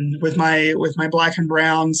 With my Black and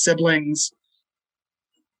brown siblings,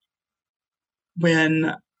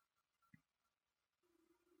 when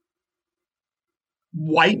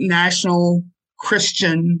white national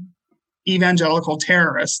Christian evangelical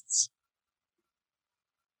terrorists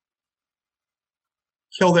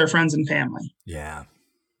kill their friends and family. Yeah.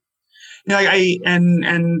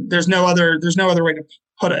 And there's no other way to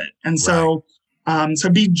put it. And so, right. So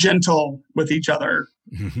be gentle with each other.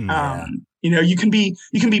 Yeah. You can be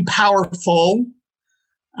powerful,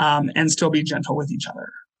 and still be gentle with each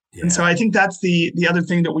other. Yeah. And so I think that's the other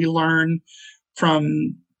thing that we learn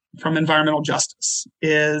from environmental justice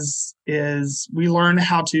is we learn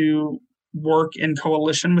how to work in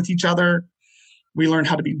coalition with each other. We learn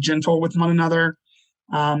how to be gentle with one another.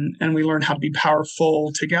 And we learn how to be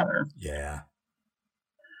powerful together. Yeah.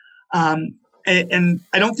 And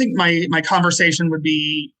I don't think my conversation would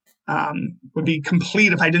be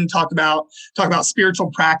complete if I didn't talk about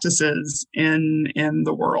spiritual practices in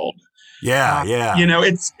the world. Yeah, yeah.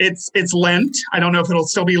 It's Lent. I don't know if it'll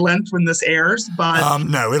still be Lent when this airs, but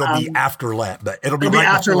no, it'll be after Lent. But it'll be right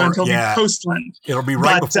after Lent. It'll be post Lent. It'll be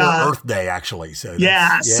right before Earth Day, actually. So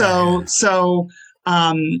So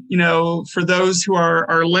for those who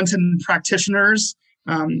are Lenten practitioners,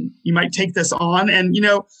 you might take this on, and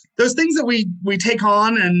those things that we take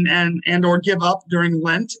on and or give up during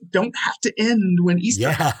Lent don't have to end when Easter.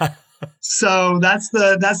 Yeah. So that's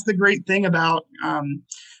the great thing about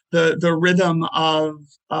the rhythm of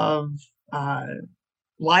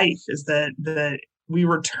life is that we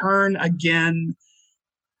return again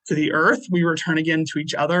to the earth, we return again to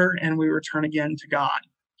each other, and we return again to God.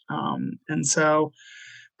 And so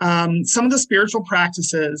some of the spiritual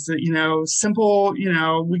practices that, simple,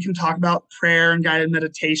 we can talk about prayer and guided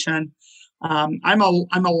meditation. I'm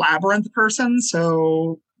a labyrinth person.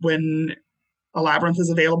 So when a labyrinth is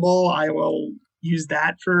available, I will use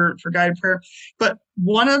that for guided prayer. But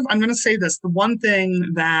I'm going to say this, the one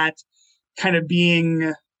thing that kind of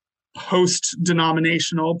being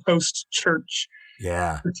post-denominational, post-church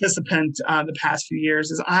participant the past few years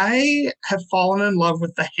is I have fallen in love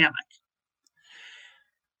with the hammock.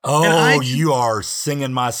 Oh, you are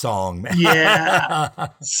singing my song. Yeah.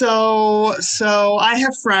 So I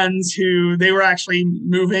have friends who they were actually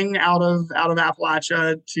moving out of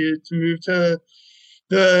Appalachia to move to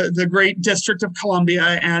the great District of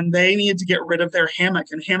Columbia, and they needed to get rid of their hammock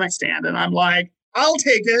and hammock stand. And I'm like, I'll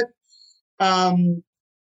take it.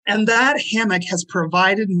 And that hammock has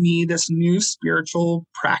provided me this new spiritual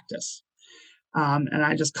practice. And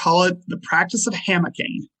I just call it the practice of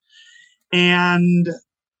hammocking. And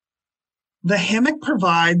the hammock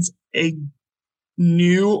provides a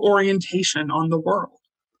new orientation on the world.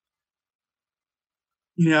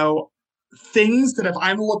 Things that if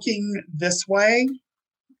I'm looking this way,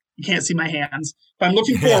 you can't see my hands. If I'm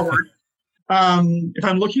looking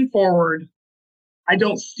forward, I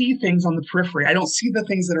don't see things on the periphery. I don't see the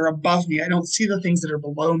things that are above me. I don't see the things that are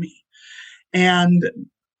below me. And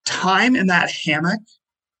time in that hammock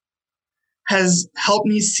has helped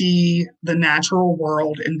me see the natural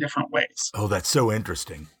world in different ways. Oh, that's so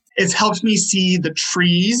interesting. It's helped me see the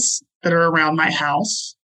trees that are around my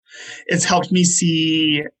house. It's helped me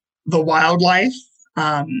see the wildlife,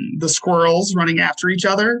 the squirrels running after each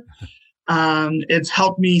other. It's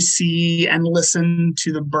helped me see and listen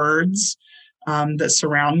to the birds that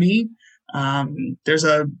surround me. There's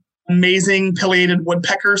an amazing pileated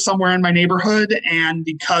woodpecker somewhere in my neighborhood, and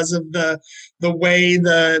because of the way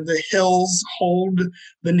the hills hold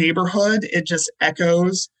the neighborhood, it just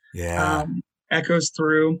echoes. Yeah. Echoes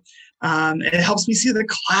through. It helps me see the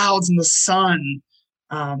clouds and the sun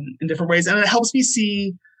in different ways, and it helps me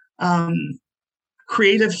see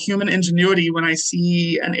creative human ingenuity when I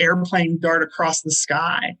see an airplane dart across the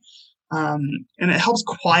sky. And it helps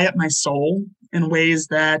quiet my soul in ways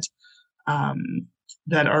that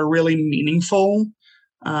are really meaningful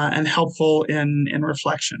and helpful in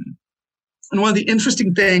reflection. And one of the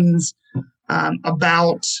interesting things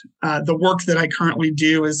about the work that I currently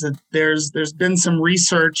do is that there's been some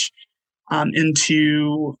research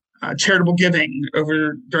into charitable giving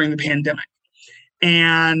during the pandemic.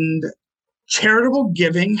 And charitable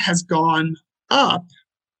giving has gone up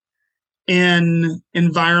in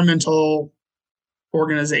environmental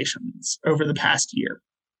organizations over the past year.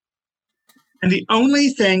 And the only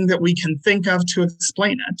thing that we can think of to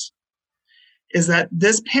explain it is that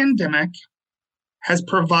this pandemic has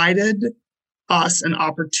provided us an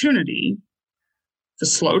opportunity to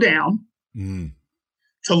slow down,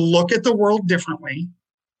 to look at the world differently,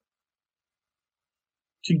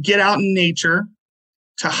 to get out in nature,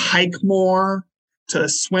 to hike more, to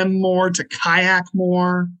swim more, to kayak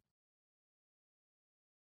more.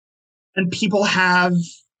 And people have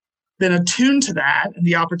been attuned to that and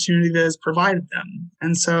the opportunity that has provided them.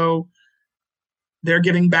 And so they're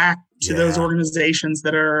giving back to those organizations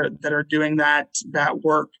that are doing that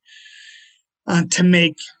work to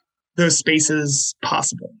make those spaces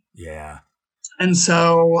possible. Yeah. And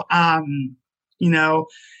so,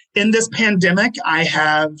 in this pandemic, I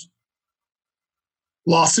have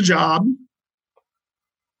lost a job.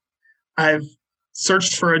 I've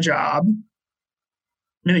searched for a job,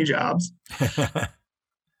 many jobs.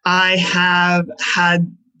 I have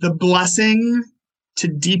had the blessing to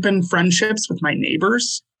deepen friendships with my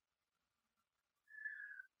neighbors.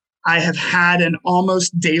 I have had an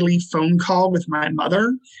almost daily phone call with my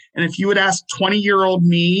mother. And if you would ask 20-year-old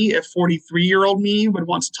me if 43-year-old me would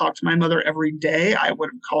want to talk to my mother every day, I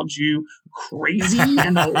would have called you crazy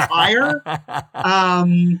and a liar.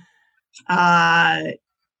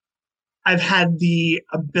 I've had the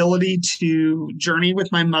ability to journey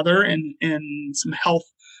with my mother in some health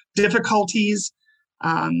difficulties.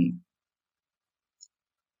 I've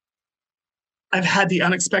had the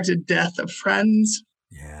unexpected death of friends.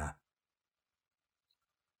 Yeah.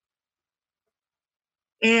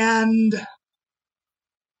 And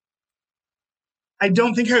I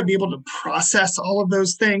don't think I would be able to process all of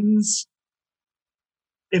those things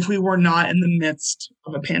if we were not in the midst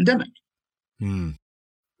of a pandemic.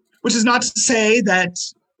 Which is not to say that,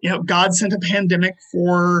 God sent a pandemic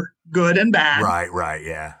for good and bad. Right,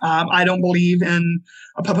 yeah. I don't believe in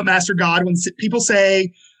a puppet master God. When people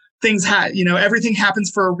say things everything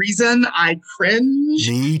happens for a reason, I cringe.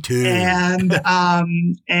 Me too. And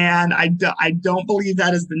I don't believe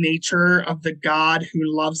that is the nature of the God who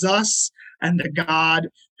loves us and the God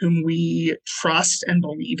whom we trust and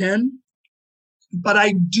believe in. But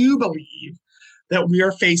I do believe that we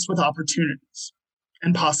are faced with opportunities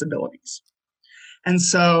and possibilities. And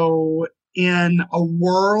so in a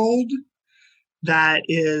world that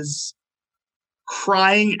is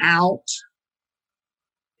crying out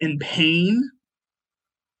in pain,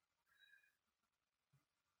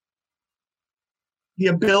 the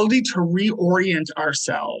ability to reorient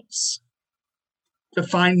ourselves, to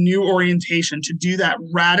find new orientation, to do that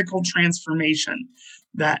radical transformation,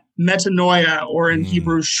 that metanoia, or in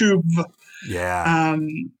Hebrew, shuv,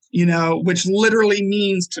 which literally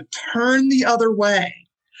means to turn the other way.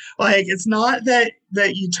 Like, it's not that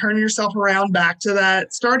you turn yourself around back to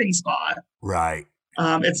that starting spot. Right.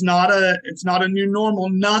 It's not a new normal.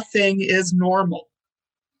 Nothing is normal.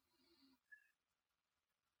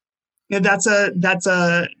 And that's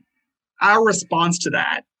our response to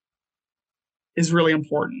that is really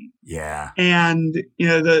important. Yeah. And,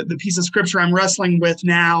 the piece of scripture I'm wrestling with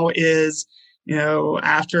now is,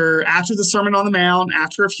 after the Sermon on the Mount,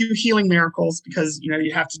 after a few healing miracles, because,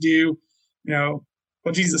 you have to do,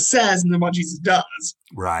 what Jesus says and then what Jesus does.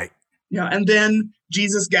 Right. And then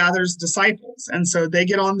Jesus gathers disciples. And so they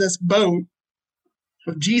get on this boat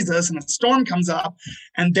with Jesus and a storm comes up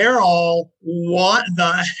and they're all, what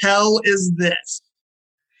the hell is this?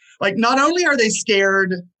 Like, not only are they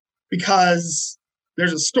scared because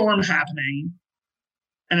there's a storm happening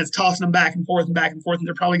and it's tossing them back and forth and back and forth and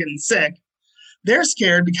they're probably getting sick. They're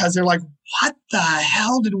scared because they're like, what the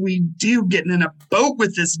hell did we do getting in a boat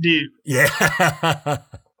with this dude? Yeah.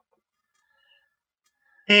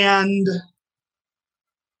 And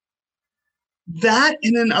that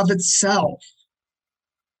in and of itself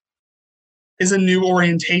is a new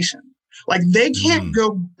orientation. Like, they can't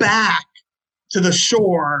go back to the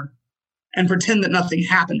shore and pretend that nothing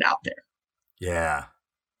happened out there. Yeah.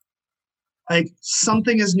 Like,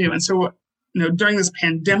 something is new. And so, during this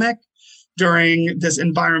pandemic, during this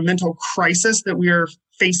environmental crisis that we are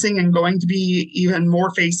facing and going to be even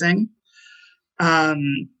more facing,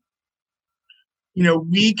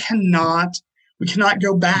 we cannot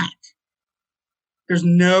go back. There's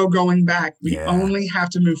no going back. We only have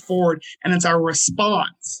to move forward. And it's our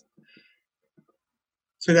response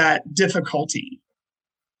to that difficulty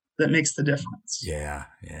that makes the difference. Yeah.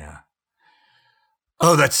 Yeah.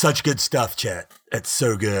 Oh, that's such good stuff, Chet. It's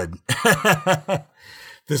so good.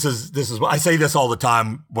 This is I say this all the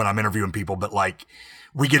time when I'm interviewing people, but like,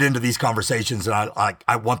 we get into these conversations and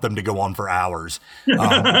I want them to go on for hours.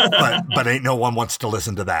 But ain't no one wants to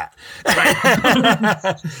listen to that. Right.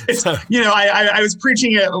 I was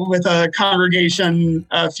preaching it with a congregation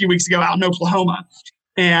a few weeks ago out in Oklahoma.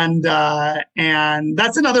 And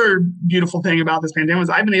that's another beautiful thing about this pandemic is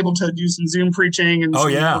I've been able to do some Zoom preaching and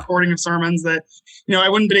recording of sermons that, I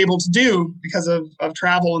wouldn't been able to do because of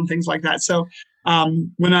travel and things like that. So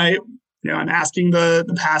when I'm asking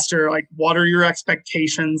the pastor, like, what are your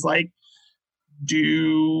expectations? Like,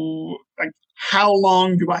 how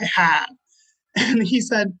long do I have? And he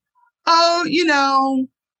said, oh, you've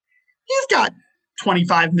got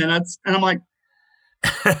 25 minutes. And I'm like,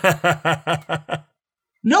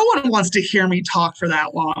 no one wants to hear me talk for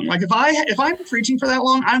that long. Like, if I'm preaching for that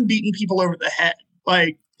long, I'm beating people over the head.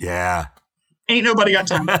 Like, yeah. Ain't nobody got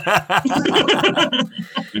time.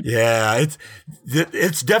 Yeah,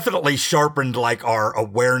 it's definitely sharpened like our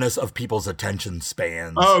awareness of people's attention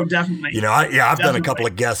spans. Oh, definitely. I've done a couple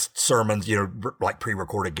of guest sermons, like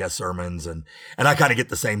pre-recorded guest sermons, and I kind of get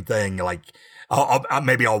the same thing. Like,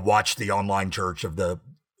 I'll watch the online church of the,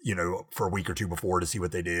 for a week or two before to see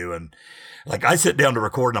what they do, and like I sit down to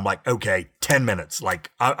record, and I'm like, okay, 10 minutes.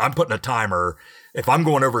 Like I'm putting a timer. If I'm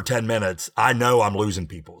going over 10 minutes, I know I'm losing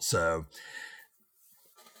people. So.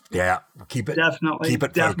 Yeah, keep it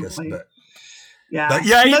focused. But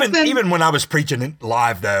even when I was preaching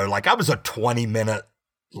live though, like I was a 20-minute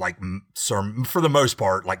sermon for the most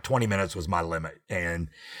part. Like 20 minutes was my limit,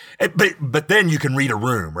 but then you can read a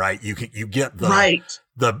room, right? You get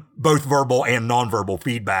the both verbal and nonverbal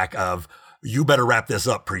feedback of you better wrap this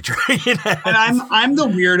up, preacher. And I'm the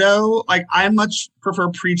weirdo. Like, I much prefer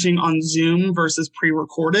preaching on Zoom versus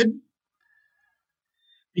pre-recorded.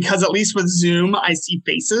 Because at least with Zoom, I see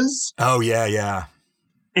faces. Oh, yeah.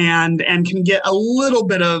 And can get a little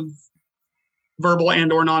bit of verbal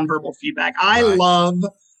and or nonverbal feedback. I love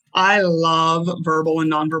verbal and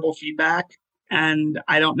nonverbal feedback. And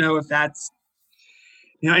I don't know if that's,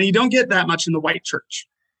 and you don't get that much in the white church.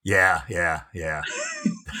 Yeah.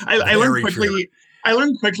 I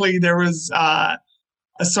learned quickly there was a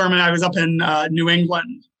sermon. I was up in New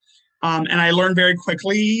England. And I learned very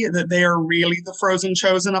quickly that they are really the frozen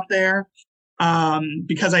chosen up there,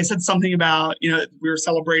 because I said something about, we were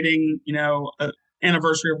celebrating, an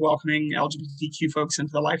anniversary of welcoming LGBTQ folks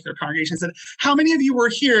into the life of their congregation. I said, how many of you were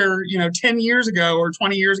here, 10 years ago or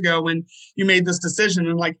 20 years ago when you made this decision?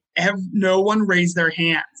 And like, no one raised their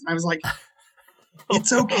hands. And I was like,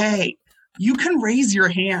 it's okay. You can raise your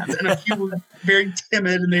hands. And a few were very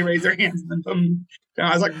timid and they raised their hands. And then boom. And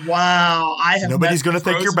I was like, wow, nobody's going to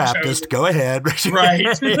think you're Baptist. Go ahead. Right.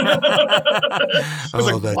 I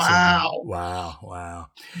was like, wow. Wow.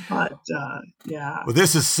 But, yeah. Well,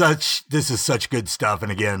 this is such good stuff.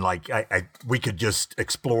 And again, like we could just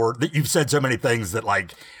explore that. You've said so many things that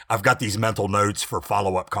like, I've got these mental notes for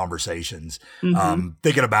follow-up conversations,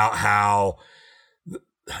 thinking about how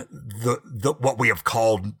the what we have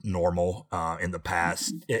called normal in the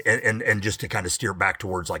past, and just to kind of steer back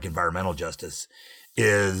towards like environmental justice,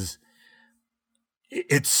 it's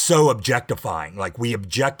so objectifying. Like we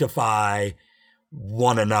objectify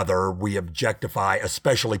one another. We objectify,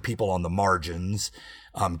 especially people on the margins,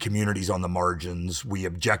 communities on the margins. We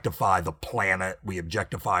objectify the planet. We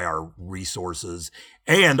objectify our resources.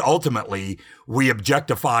 And ultimately, we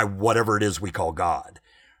objectify whatever it is we call God.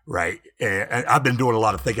 Right. And I've been doing a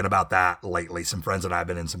lot of thinking about that lately. Some friends and I have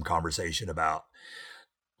been in some conversation about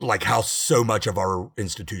like how so much of our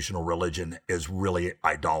institutional religion is really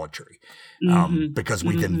idolatry, because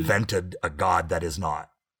we've invented a God that is not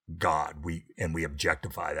God. We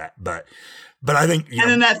objectify that. But I think, and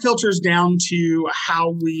then that filters down to how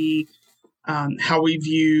we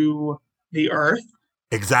view the earth.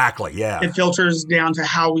 Exactly. Yeah. It filters down to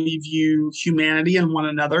how we view humanity and one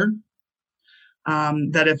another.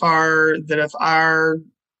 That if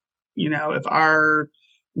our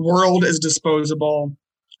world is disposable,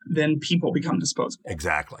 then people become disposable.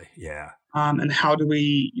 Exactly. Yeah. And how do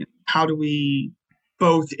we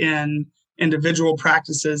both in individual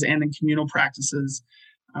practices and in communal practices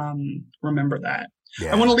remember that?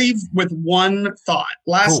 Yeah. I want to leave with one thought.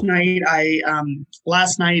 Last night I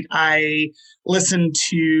listened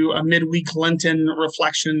to a midweek Lenten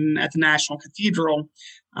reflection at the National Cathedral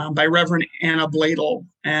by Reverend Anna Bladel.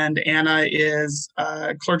 And Anna is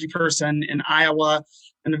a clergy person in Iowa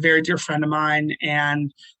and a very dear friend of mine.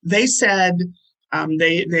 And they said,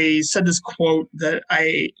 they said this quote that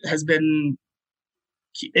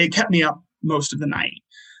it kept me up most of the night.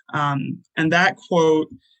 And that quote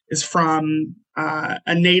is from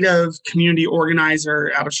a Native community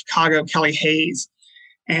organizer out of Chicago, Kelly Hayes.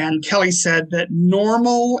 And Kelly said that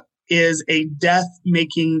normal is a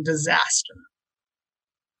death-making disaster.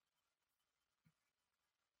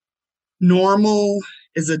 Normal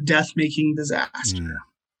is a death-making disaster. Mm.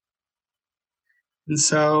 And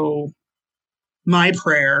so my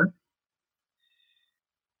prayer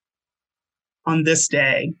on this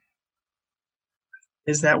day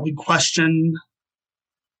is that we question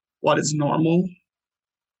what is normal.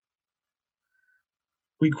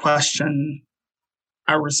 We question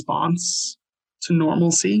our response to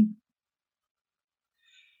normalcy.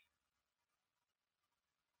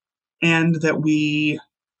 And that we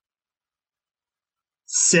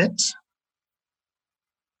sit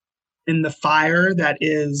in the fire that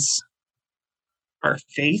is our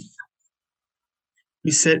faith.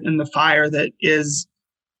 We sit in the fire that is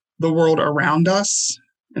the world around us,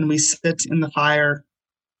 and we sit in the fire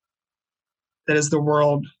that is the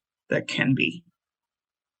world that can be.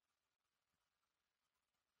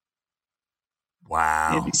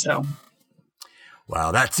 Wow. Maybe so.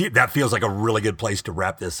 Wow, that feels like a really good place to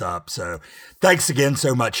wrap this up. So thanks again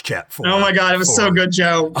so much, Chet. Oh my God, it was so good,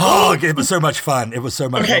 Joe. Oh, it was so much fun. It was so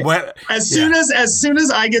much fun. As soon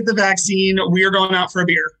as I get the vaccine, we are going out for a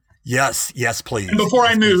beer. Yes, please. And before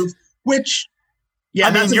I move, which, I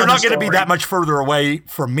mean, you're not going to be that much further away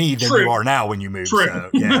from me than you are now when you move. True. So,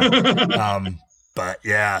 yeah. But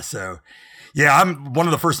yeah, so. Yeah, one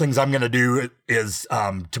of the first things I'm going to do is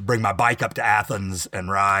to bring my bike up to Athens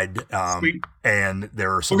and ride. Sweet. And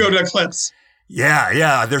there are some. We'll go to Eclipse.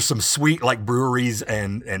 Yeah. There's some sweet like breweries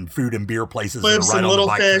and food and beer places. Eclipse that are right and on Little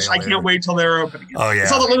the bike Fish. trail I can't wait till they're open again. Oh yeah.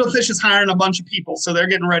 So the Little Fish is hiring a bunch of people, so they're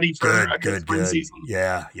getting ready for a good spring season.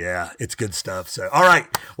 Yeah. It's good stuff. So all right.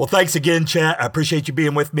 Well, thanks again, Chet. I appreciate you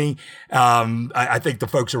being with me. I think the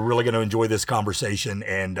folks are really going to enjoy this conversation,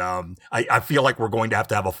 and I feel like we're going to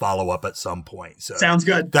have a follow-up at some point. So sounds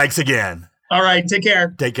good. Thanks again. All right. Take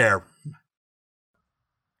care. Take care.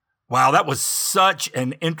 Wow, that was such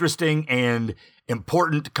an interesting and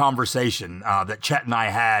important conversation that Chet and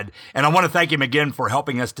I had. And I want to thank him again for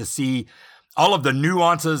helping us to see all of the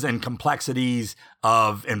nuances and complexities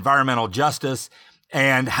of environmental justice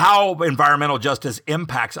and how environmental justice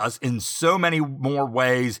impacts us in so many more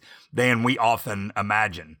ways than we often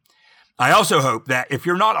imagine. I also hope that if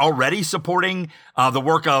you're not already supporting the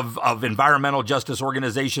work of environmental justice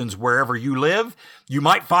organizations wherever you live, you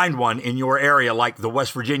might find one in your area, like the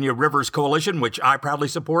West Virginia Rivers Coalition, which I proudly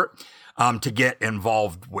support, to get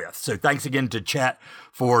involved with. So thanks again to Chet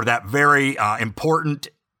for that very important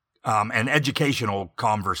and educational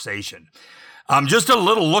conversation. Just a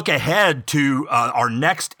little look ahead to our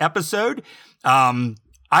next episode.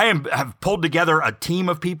 I have pulled together a team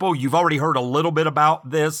of people. You've already heard a little bit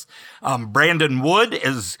about this. Brandon Wood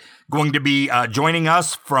is going to be joining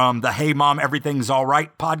us from the Hey Mom, Everything's All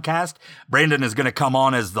Right podcast. Brandon is going to come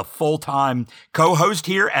on as the full-time co-host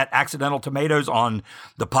here at Accidental Tomatoes on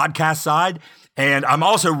the podcast side. And I'm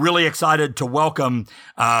also really excited to welcome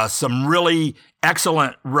some really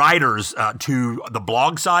excellent writers to the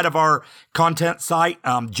blog side of our content site.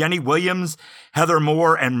 Jenny Williams, Heather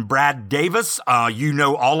Moore, and Brad Davis. You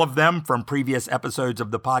know all of them from previous episodes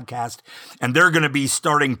of the podcast, and they're going to be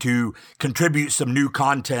starting to contribute some new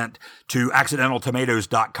content to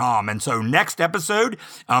accidentaltomatoes.com. And so next episode,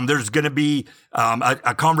 there's going to be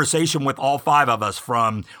a conversation with all five of us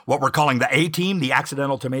from what we're calling the A team, the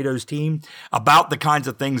Accidental Tomatoes team, about the kinds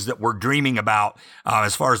of things that we're dreaming about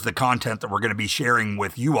as far as the content that we're going to be sharing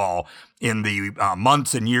with you all in the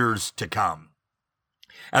months and years to come.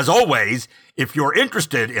 As always, if you're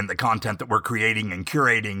interested in the content that we're creating and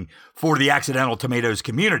curating for the Accidental Tomatoes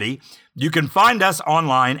community, you can find us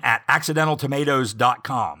online at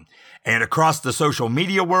accidentaltomatoes.com. And across the social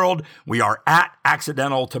media world, we are at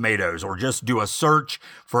Accidental Tomatoes, or just do a search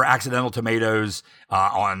for Accidental Tomatoes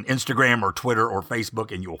on Instagram or Twitter or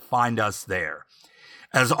Facebook, and you'll find us there.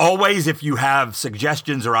 As always, if you have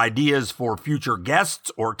suggestions or ideas for future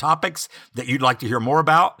guests or topics that you'd like to hear more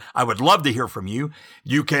about, I would love to hear from you.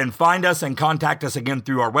 You can find us and contact us again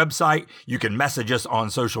through our website. You can message us on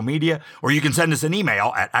social media, or you can send us an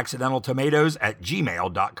email at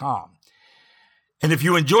accidentaltomatoes@gmail.com. And if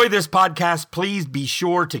you enjoy this podcast, please be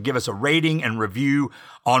sure to give us a rating and review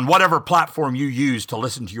on whatever platform you use to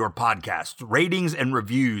listen to your podcast. Ratings and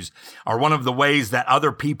reviews are one of the ways that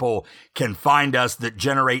other people can find us that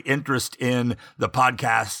generate interest in the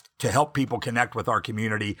podcast to help people connect with our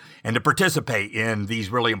community and to participate in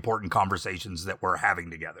these really important conversations that we're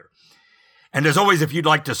having together. And as always, if you'd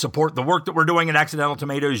like to support the work that we're doing at Accidental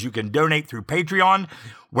Tomatoes, you can donate through Patreon,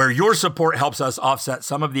 where your support helps us offset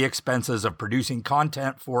some of the expenses of producing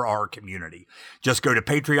content for our community. Just go to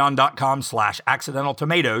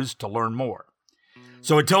patreon.com/accidentaltomatoes to learn more.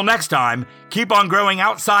 So until next time, keep on growing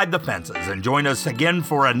outside the fences and join us again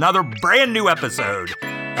for another brand new episode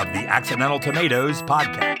of the Accidental Tomatoes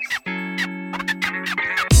podcast.